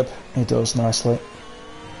that curb. He does nicely.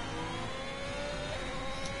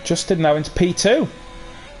 Justin now into P2.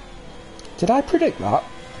 Did I predict that?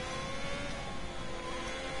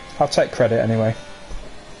 I'll take credit anyway.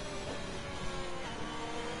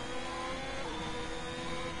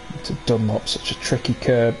 To Dunlop, such a tricky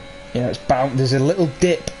curb. You know, it's bound. There's a little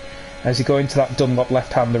dip as you go into that Dunlop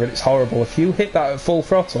left-hander, and it's horrible. If you hit that at full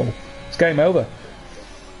throttle, it's game over.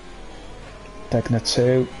 Degner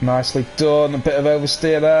 2, nicely done. A bit of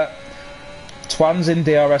oversteer there. Twan's in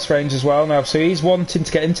DRS range as well now, so he's wanting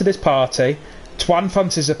to get into this party. Twan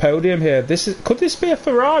fancies a podium here. Could this be a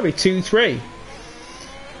Ferrari 2-3?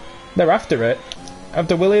 They're after it. Have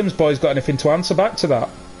the Williams boys got anything to answer back to that?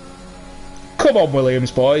 Come on, Williams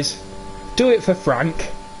boys. Do it for Frank.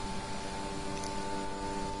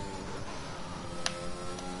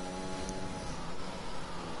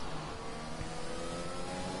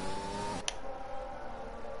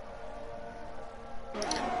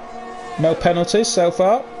 No penalties so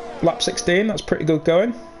far. Lap 16, that's pretty good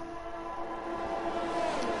going.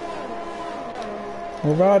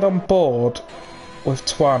 We'll ride on board with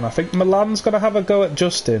Twan. I think Milan's going to have a go at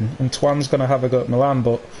Justin and Twan's going to have a go at Milan,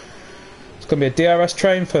 but it's going to be a DRS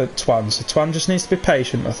train for Twan, so Twan just needs to be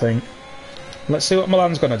patient, I think. Let's see what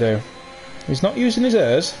Milan's going to do. He's not using his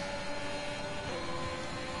ears.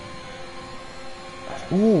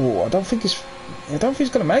 Ooh, I don't think he's going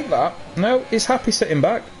to make that. No, he's happy sitting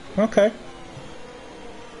back. Okay.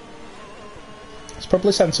 It's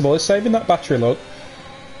probably sensible. He's saving that battery, look.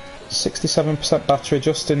 67% battery,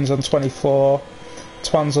 Justin's on 24,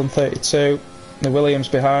 Twan's on 32, the Williams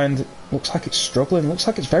behind. Looks like it's struggling, looks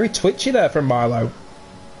like it's very twitchy there from Milo.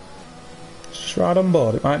 Just right on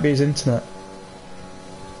board, it might be his internet.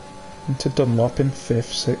 Into Dunlop in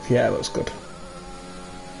 5th, 6th, yeah, looks good.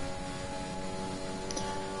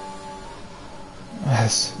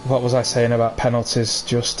 Yes, what was I saying about penalties?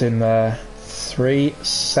 Justin there,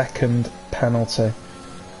 3-second penalty.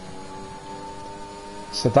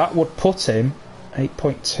 So that would put him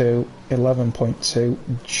 8.2, 11.2,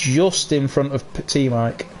 just in front of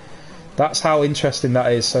T-Mike. That's how interesting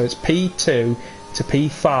that is. So it's P2 to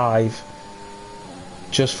P5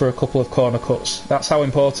 just for a couple of corner cuts. That's how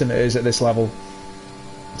important it is at this level.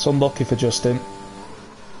 It's unlucky for Justin.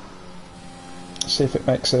 See if it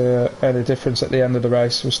makes any difference at the end of the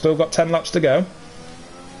race. We've still got 10 laps to go.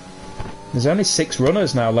 There's only 6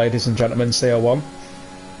 runners now, ladies and gentlemen, CL-1.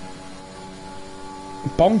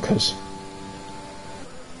 Bonkers.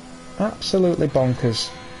 Absolutely bonkers.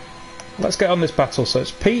 Let's get on this battle. So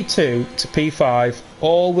it's P2 to P5,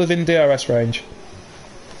 all within DRS range.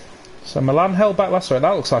 So Milan held back last round.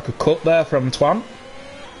 That looks like a cut there from Twan.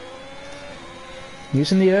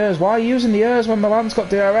 Using the ears. Why are you using the ears when Milan's got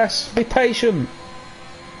DRS? Be patient.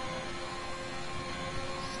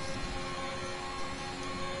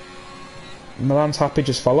 Milan's happy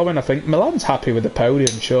just following, I think. Milan's happy with the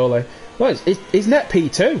podium, surely. Well, he's net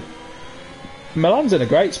P2. Milan's in a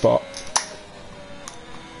great spot.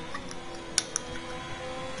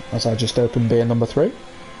 As I just opened beer number 3.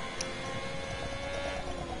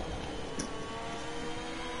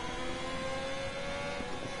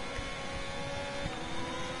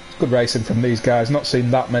 Good racing from these guys. Not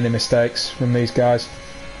seen that many mistakes from these guys.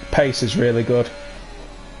 Pace is really good.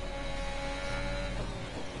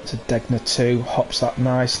 To Degner 2, hops that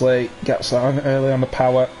nicely, gets that on early on the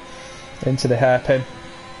power, into the hairpin.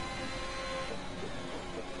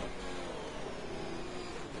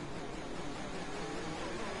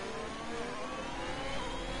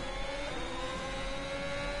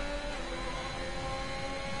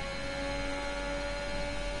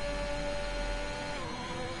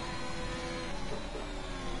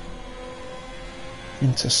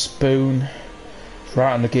 Into Spoon,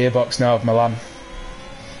 right on the gearbox now of Milan.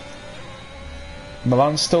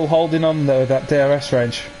 Milan's still holding on though, that DRS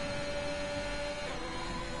range.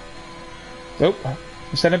 Oh,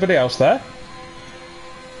 is anybody else there?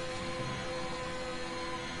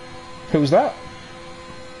 Who's that?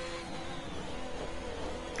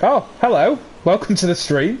 Oh, hello. Welcome to the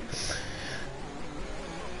stream.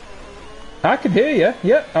 I can hear you,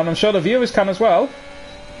 yeah, and I'm sure the viewers can as well.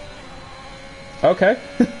 Okay.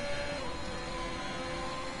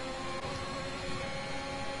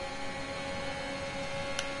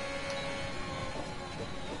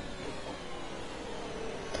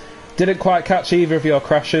 Didn't quite catch either of your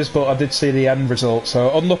crashes, but I did see the end result.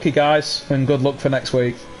 So unlucky, guys, and good luck for next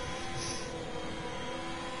week.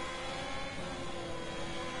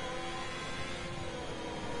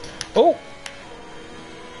 Oh!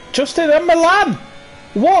 Justin and Milan!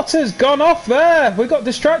 What has gone off there? We got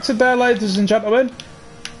distracted there, ladies and gentlemen.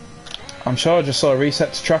 I'm sure I just saw a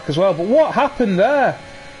reset to track as well, but what happened there?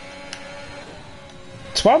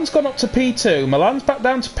 Twan's gone up to P2, Milan's back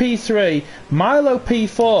down to P3, Milo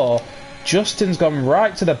P4, Justin's gone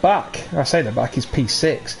right to the back. I say the back, he's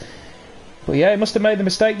P6. But yeah, he must have made the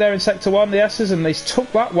mistake there in Sector 1, the S's, and he's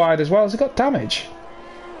took that wide as well. Has he got damage?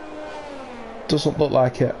 Doesn't look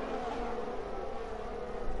like it.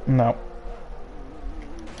 No.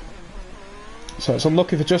 So it's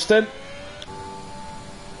unlucky for Justin.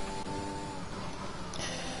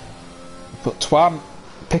 But Twan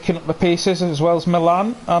picking up the pieces as well as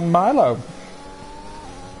Milan and Milo.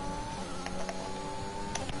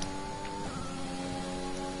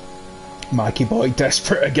 Mikey boy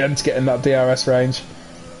desperate again to get in that DRS range.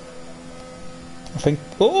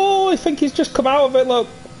 I think he's just come out of it, look.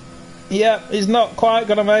 Yeah, he's not quite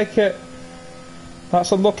going to make it.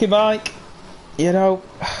 That's unlucky, Mike. You know,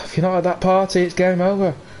 if you're not at that party, it's game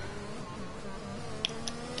over.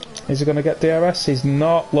 Is he going to get DRS? He's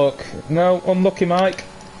not, look. No, unlucky, Mike.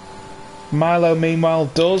 Milo, meanwhile,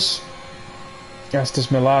 does. As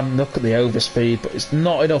does Milan. Look at the overspeed, but it's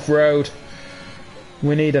not enough road.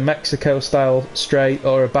 We need a Mexico-style straight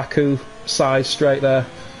or a Baku-size straight there.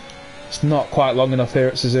 It's not quite long enough here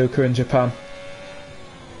at Suzuka in Japan.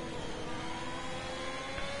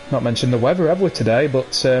 Not mentioned the weather, have we, today?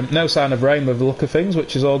 But no sign of rain with the look of things,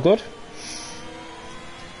 which is all good.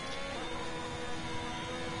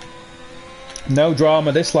 No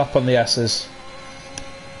drama this lap on the S's.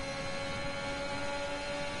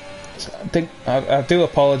 I do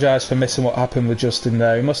apologise for missing what happened with Justin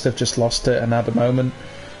there. He must have just lost it and had a moment.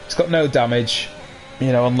 It's got no damage,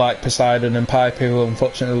 you know, unlike Poseidon and Piper, who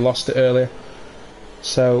unfortunately lost it earlier.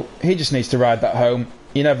 So he just needs to ride that home.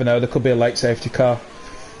 You never know, there could be a late safety car.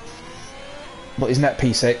 But he's net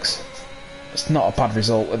P6. It's not a bad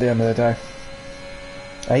result at the end of the day.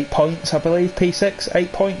 8 points, I believe, P6.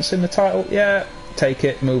 8 points in the title. Yeah, take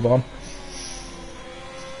it, move on.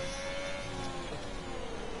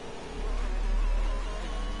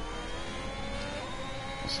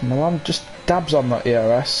 So Milan just dabs on that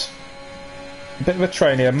ERS. A bit of a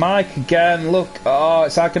train here. Mike again, look. Oh,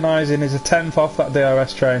 it's agonising. He's a 10th off that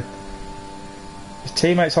DRS train. His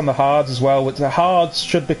teammates on the hards as well, which the hards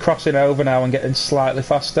should be crossing over now and getting slightly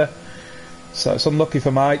faster. So it's unlucky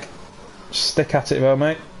for Mike. Stick at it though,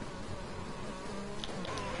 mate.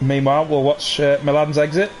 Meanwhile, we'll watch Milan's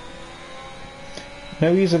exit.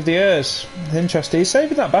 No use of the ears. Interesting. He's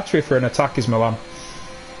saving that battery for an attack, is Milan.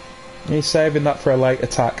 He's saving that for a late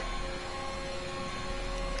attack.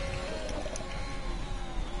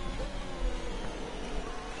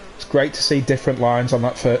 It's great to see different lines on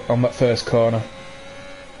that first corner.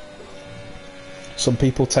 Some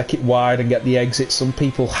people take it wide and get the exit. Some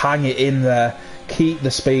people hang it in there, keep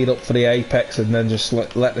the speed up for the apex, and then just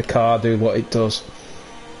let the car do what it does.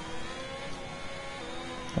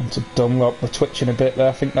 And to Dunlop, they're twitching a bit there.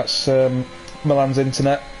 I think that's Milan's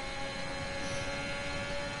internet.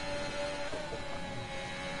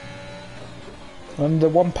 And the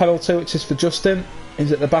one penalty, which is for Justin,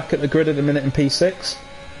 is at the back at the grid at the minute in P6.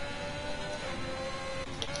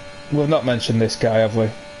 We've not mentioned this guy, have we?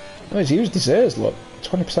 Oh, he's used his ears, look.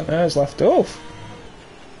 20% ears left. Oh!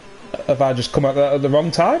 Have I just come out at the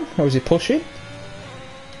wrong time? Or is he pushing?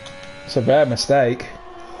 It's a rare mistake.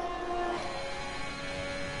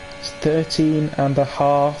 It's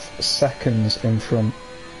 13.5 seconds in front.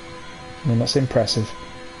 I mean, that's impressive.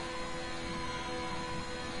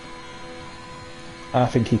 I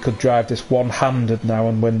think he could drive this one-handed now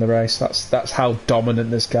and win the race. That's how dominant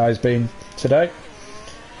this guy's been today.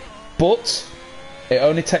 But it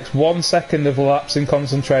only takes 1 second of lapse in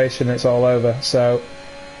concentration, it's all over. So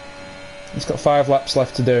he's got 5 laps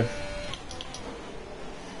left to do.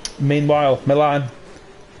 Meanwhile, Milan,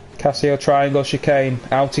 Casio triangle chicane,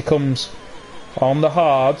 out he comes on the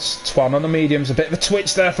hards. Twan on the mediums, a bit of a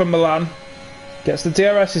twitch there from Milan. Gets the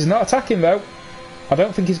DRS, he's not attacking though. I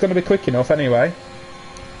don't think he's going to be quick enough anyway.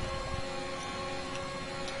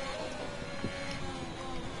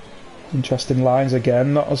 Interesting lines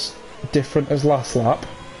again, not as different as last lap.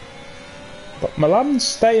 But Milan's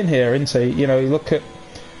staying here, isn't he? You know, you look at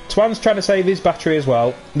Twan's trying to save his battery as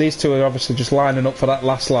well. These two are obviously just lining up for that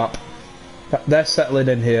last lap. They're settling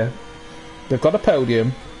in here. They've got a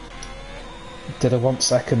podium. Did I want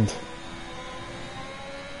second?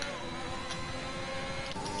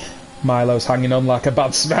 Milo's hanging on like a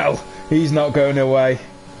bad smell. He's not going away.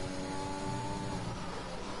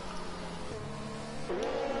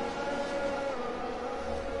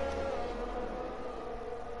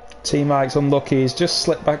 T Mike's unlucky, he's just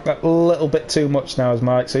slipped back that little bit too much now as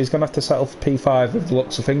Mike, so he's going to have to settle for P5 with the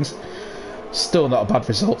looks of things. Still not a bad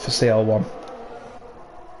result for CL-1.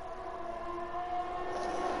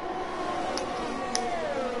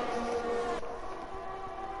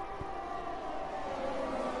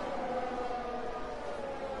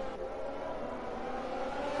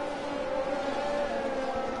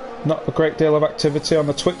 Not a great deal of activity on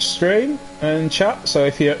the Twitch stream and chat, so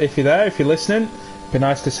if you're there, if you're listening, be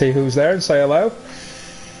nice to see who's there and say hello.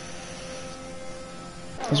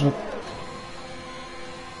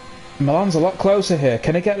 Milan's a lot closer here.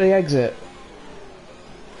 Can he get the exit?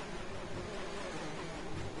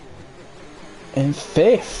 In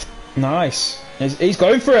 5th. Nice. He's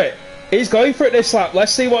going for it. He's going for it this lap.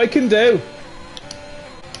 Let's see what he can do.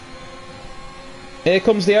 Here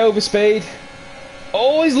comes the overspeed.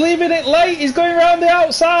 Oh, he's leaving it late. He's going around the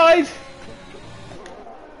outside.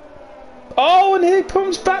 Oh, and here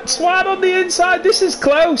comes back Swan on the inside. This is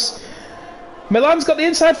close. Milan's got the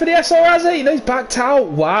inside for the SR, has he? No, he's backed out.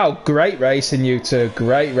 Wow, great racing, you two.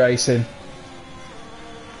 Great racing.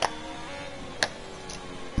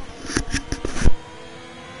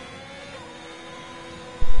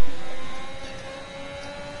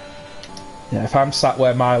 Yeah, if I'm sat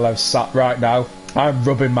where Milo's sat right now, I'm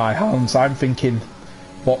rubbing my hands. I'm thinking,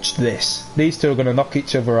 watch this. These two are going to knock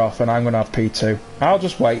each other off and I'm going to have P2. I'll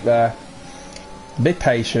just wait there. Be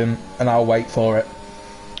patient and I'll wait for it.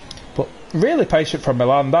 But really patient from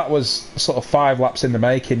Milan. That was sort of 5 laps in the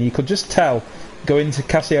making. You could just tell going to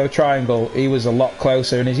Casio Triangle he was a lot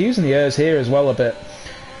closer, and he's using the airs here as well a bit.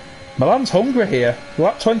 Milan's hungry here.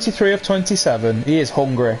 Lap 23 of 27. He is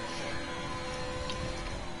hungry.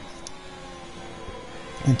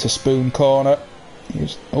 Into Spoon corner.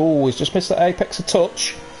 He's just missed the apex a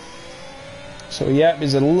touch. So yeah,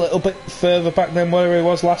 he's a little bit further back than where he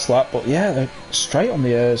was last lap, but yeah, they're straight on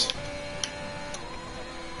the airs.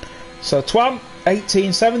 So Twan,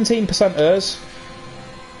 17% airs.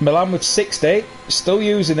 Milan with 60, still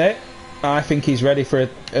using it. I think he's ready for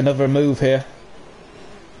another move here.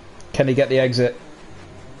 Can he get the exit?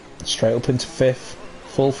 Straight up into 5th,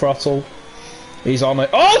 full throttle. He's on it.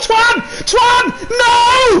 Oh, Twan! Twan!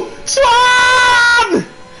 No! Twan!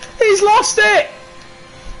 He's lost it!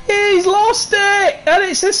 He's lost it! And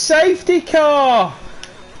it's a safety car!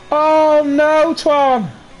 Oh no, Twan!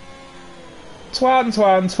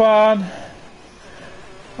 Twan.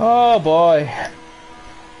 Oh boy.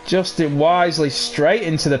 Justin wisely straight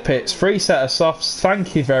into the pits. 3 set of softs,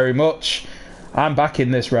 thank you very much. I'm back in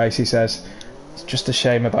this race, he says. It's just a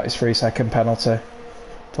shame about his 3-second penalty.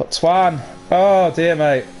 But Twan, oh dear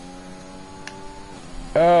mate.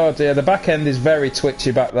 Oh dear, the back end is very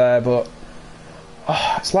twitchy back there, but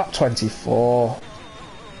oh, it's lap 24.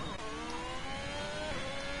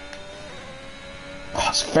 Oh,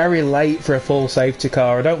 it's very late for a full safety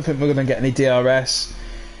car. I don't think we're going to get any DRS.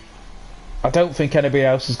 I don't think anybody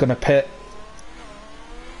else is going to pit.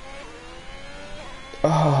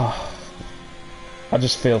 Oh, I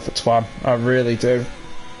just feel for Twan. I really do.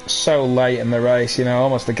 So late in the race, you know,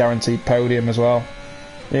 almost a guaranteed podium as well.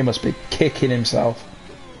 He must be kicking himself.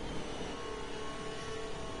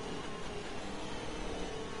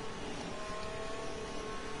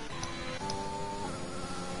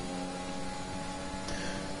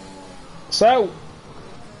 So,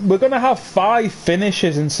 we're going to have 5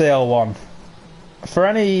 finishes in CL-1. For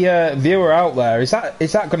any viewer out there, is that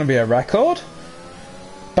going to be a record?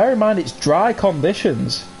 Bear in mind it's dry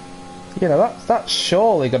conditions. You know, that's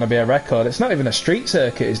surely going to be a record. It's not even a street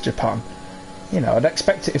circuit, is Japan. You know, I'd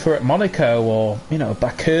expect it if we're at Monaco or, you know,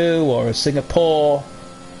 Baku or Singapore.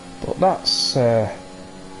 But that's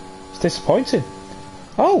it's disappointing.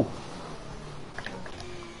 Oh!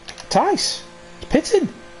 Tice! Pitting!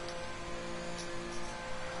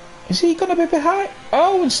 Is he going to be behind?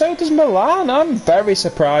 Oh, and so does Milan. I'm very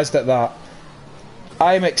surprised at that.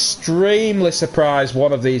 I'm extremely surprised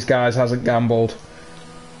one of these guys hasn't gambled.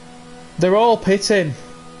 They're all pitting.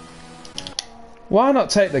 Why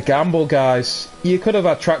not take the gamble, guys? You could have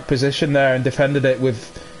had track position there and defended it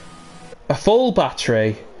with a full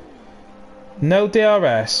battery, no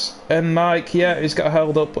DRS, and Mike, yeah, he's got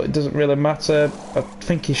held up, but it doesn't really matter. I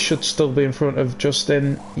think he should still be in front of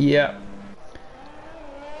Justin, yeah.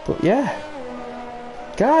 But yeah,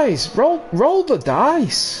 guys, roll the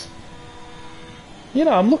dice. You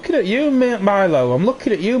know, I'm looking at you, Milo. I'm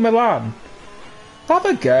looking at you, Milan. Have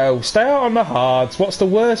a go. Stay out on the hards. What's the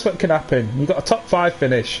worst that can happen? You've got a top 5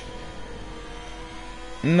 finish.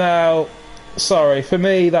 No, sorry. For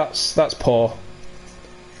me, that's poor.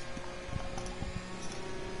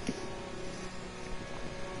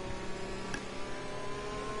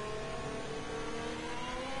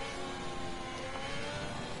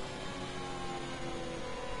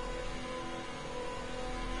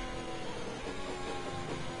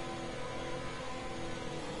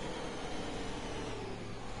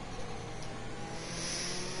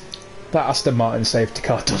 That Aston Martin safety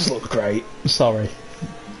car does look great. Sorry.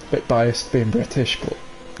 A bit biased being British, but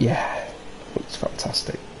yeah, looks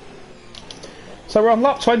fantastic. So we're on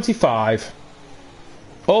lap 25.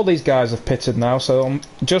 All these guys have pitted now, so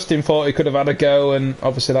Justin thought he could have had a go, and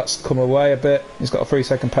obviously that's come away a bit. He's got a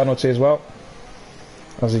 3-second penalty as well,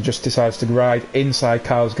 as he just decides to ride inside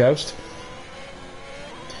Kyle's Ghost.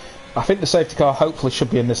 I think the safety car hopefully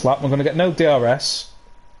should be in this lap. We're going to get no DRS.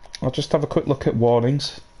 I'll just have a quick look at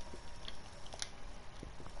warnings.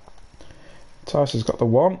 Tyson's got the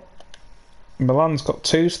 1. Milan's got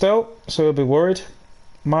 2 still, so he'll be worried.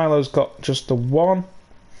 Milo's got just the 1.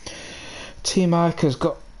 T-Mike has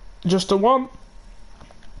got just a 1.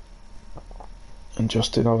 And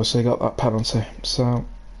Justin obviously got that penalty. So,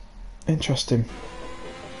 interesting.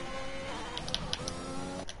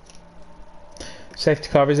 Safety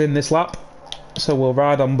car is in this lap. So we'll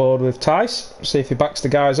ride on board with Tice. See if he backs the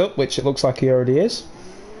guys up, which it looks like he already is.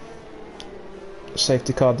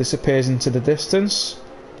 Safety car disappears into the distance.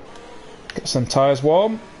 Get some tyres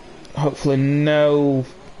warm. Hopefully no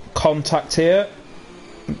contact here.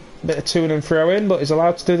 Bit of to and fro in, but he's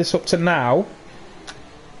allowed to do this up to now.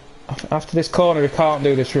 After this corner he can't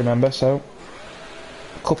do this, remember, so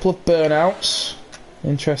a couple of burnouts.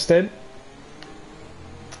 Interesting.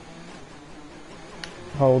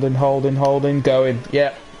 Holding, going.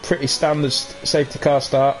 Yeah, pretty standard safety car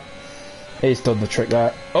start. He's done the trick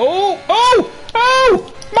there. Oh!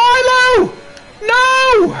 Milo!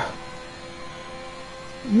 No!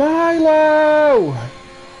 Milo!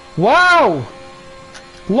 Wow!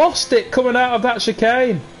 Lost it coming out of that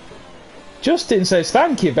chicane. Justin says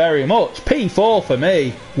thank you very much. P4 for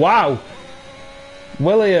me. Wow.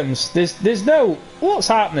 Williams, there's no... What's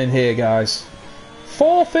happening here, guys?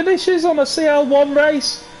 4 finishes on a CL-1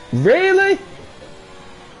 race? Really?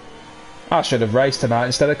 I should have raced tonight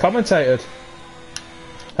instead of commentated.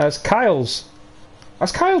 Has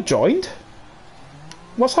Kyle joined?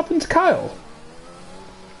 What's happened to Kyle?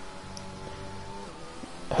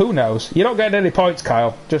 Who knows? You're not getting any points,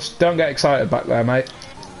 Kyle. Just don't get excited back there, mate.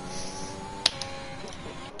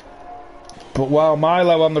 But wow,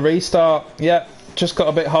 Milo on the restart. Yeah, just got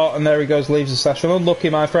a bit hot and there he goes, leaves the session. Unlucky,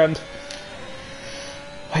 my friend.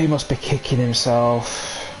 He must be kicking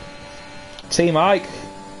himself. T-Mike.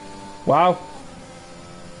 Wow.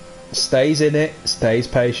 Stays in it, stays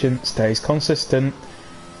patient, stays consistent.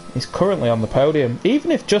 He's currently on the podium.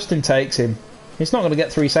 Even if Justin takes him, he's not going to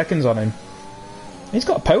get 3 seconds on him. He's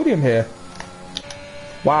got a podium here.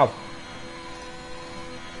 Wow.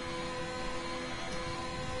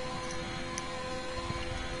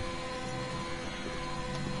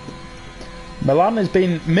 Milan has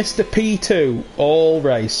been Mr. P2 all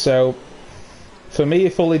race, so for me he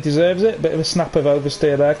fully deserves it. Bit of a snap of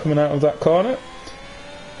oversteer there coming out of that corner.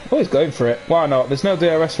 Oh, he's going for it. Why not? There's no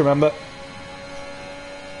DRS, remember.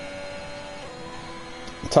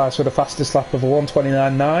 Ties for the fastest lap of a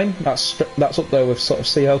 1:29.9. That's up there with sort of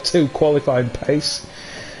CL2 qualifying pace,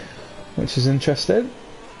 which is interesting.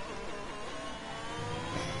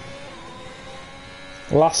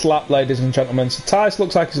 Last lap, ladies and gentlemen. So Tice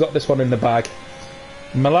looks like he's got this one in the bag.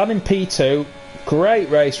 Milan in P2. Great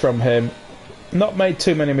race from him. Not made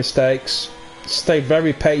too many mistakes. Stayed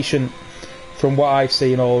very patient from what I've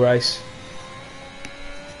seen all race.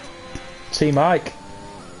 T-Mike.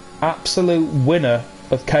 Absolute winner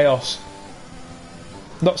of chaos.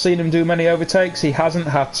 Not seen him do many overtakes. He hasn't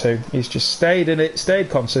had to. He's just stayed in it, stayed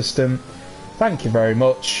consistent. Thank you very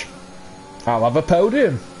much. I'll have a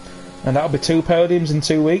podium. And that'll be 2 podiums in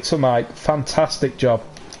 2 weeks for Mike. Fantastic job.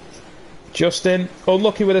 Justin,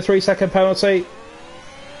 unlucky with a 3-second penalty.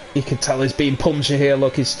 You can tell he's been punchy here.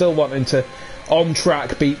 Look, he's still wanting to on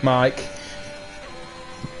track beat Mike.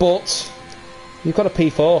 But you've got a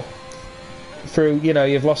P4. Through, you know,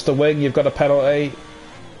 you've lost a wing, you've got a penalty.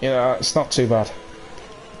 You know, it's not too bad.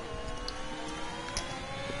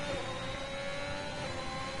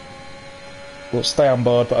 We'll stay on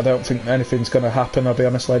board, but I don't think anything's going to happen, I'll be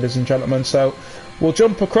honest, ladies and gentlemen. So we'll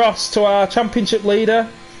jump across to our championship leader,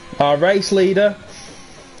 our race leader.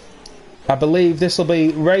 I believe this will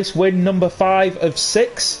be race win number 5 of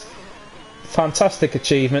 6. Fantastic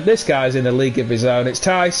achievement. This guy's in a league of his own. It's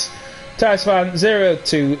Tice. Tice fan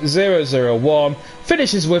 02001.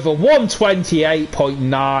 Finishes with a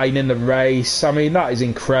 128.9 in the race. I mean, that is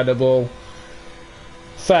incredible.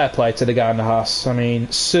 Fair play to the guy in the Haas. I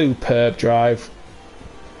mean, superb drive.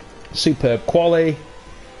 Superb quali.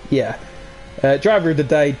 Yeah. Driver of the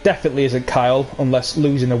day definitely isn't Kyle, unless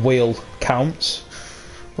losing a wheel counts.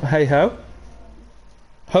 But hey ho.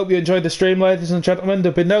 Hope you enjoyed the stream, ladies and gentlemen.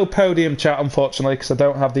 There'll be no podium chat, unfortunately, because I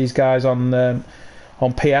don't have these guys on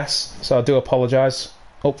PS, so I do apologise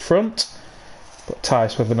up front. But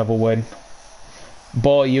Tice with another win.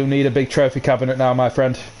 Boy, you need a big trophy cabinet now, my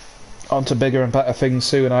friend. On to bigger and better things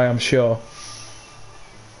soon, I am sure.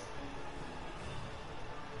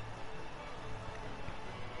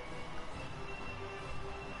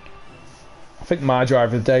 I think my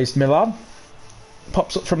driver of the day is Milan.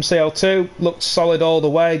 Pops up from CL2, looked solid all the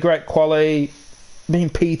way, great quality, been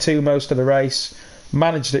P2 most of the race,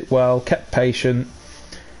 managed it well, kept patient.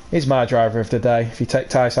 He's my driver of the day, if you take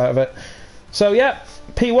Tice out of it. So yeah,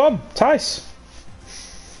 P1, Tice.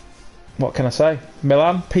 what can I say?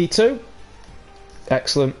 Milan, P2.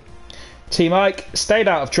 Excellent. Team Ike, stayed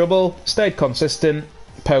out of trouble, stayed consistent,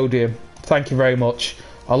 podium. Thank you very much.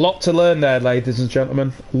 A lot to learn there, ladies and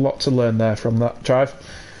gentlemen. A lot to learn there from that drive.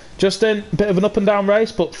 Justin, a bit of an up and down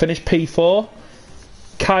race, but finished P4.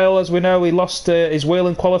 Kyle, as we know, he lost his wheel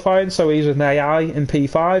in qualifying, so he's an AI in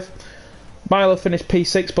P5. Milo finished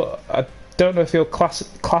P6, but I don't know if he'll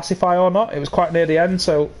classify or not. It was quite near the end,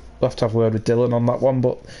 so we'll have to have a word with Dylan on that one.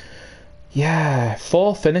 But yeah,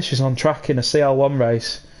 4 finishes on track in a CL-1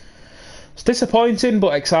 race. It's disappointing,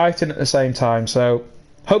 but exciting at the same time. So,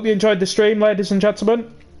 hope you enjoyed the stream, ladies and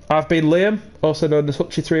gentlemen. I've been Liam, also known as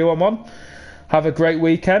Hutchie311. Have a great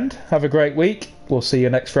weekend. Have a great week. We'll see you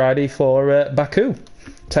next Friday for Baku.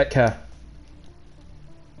 Take care.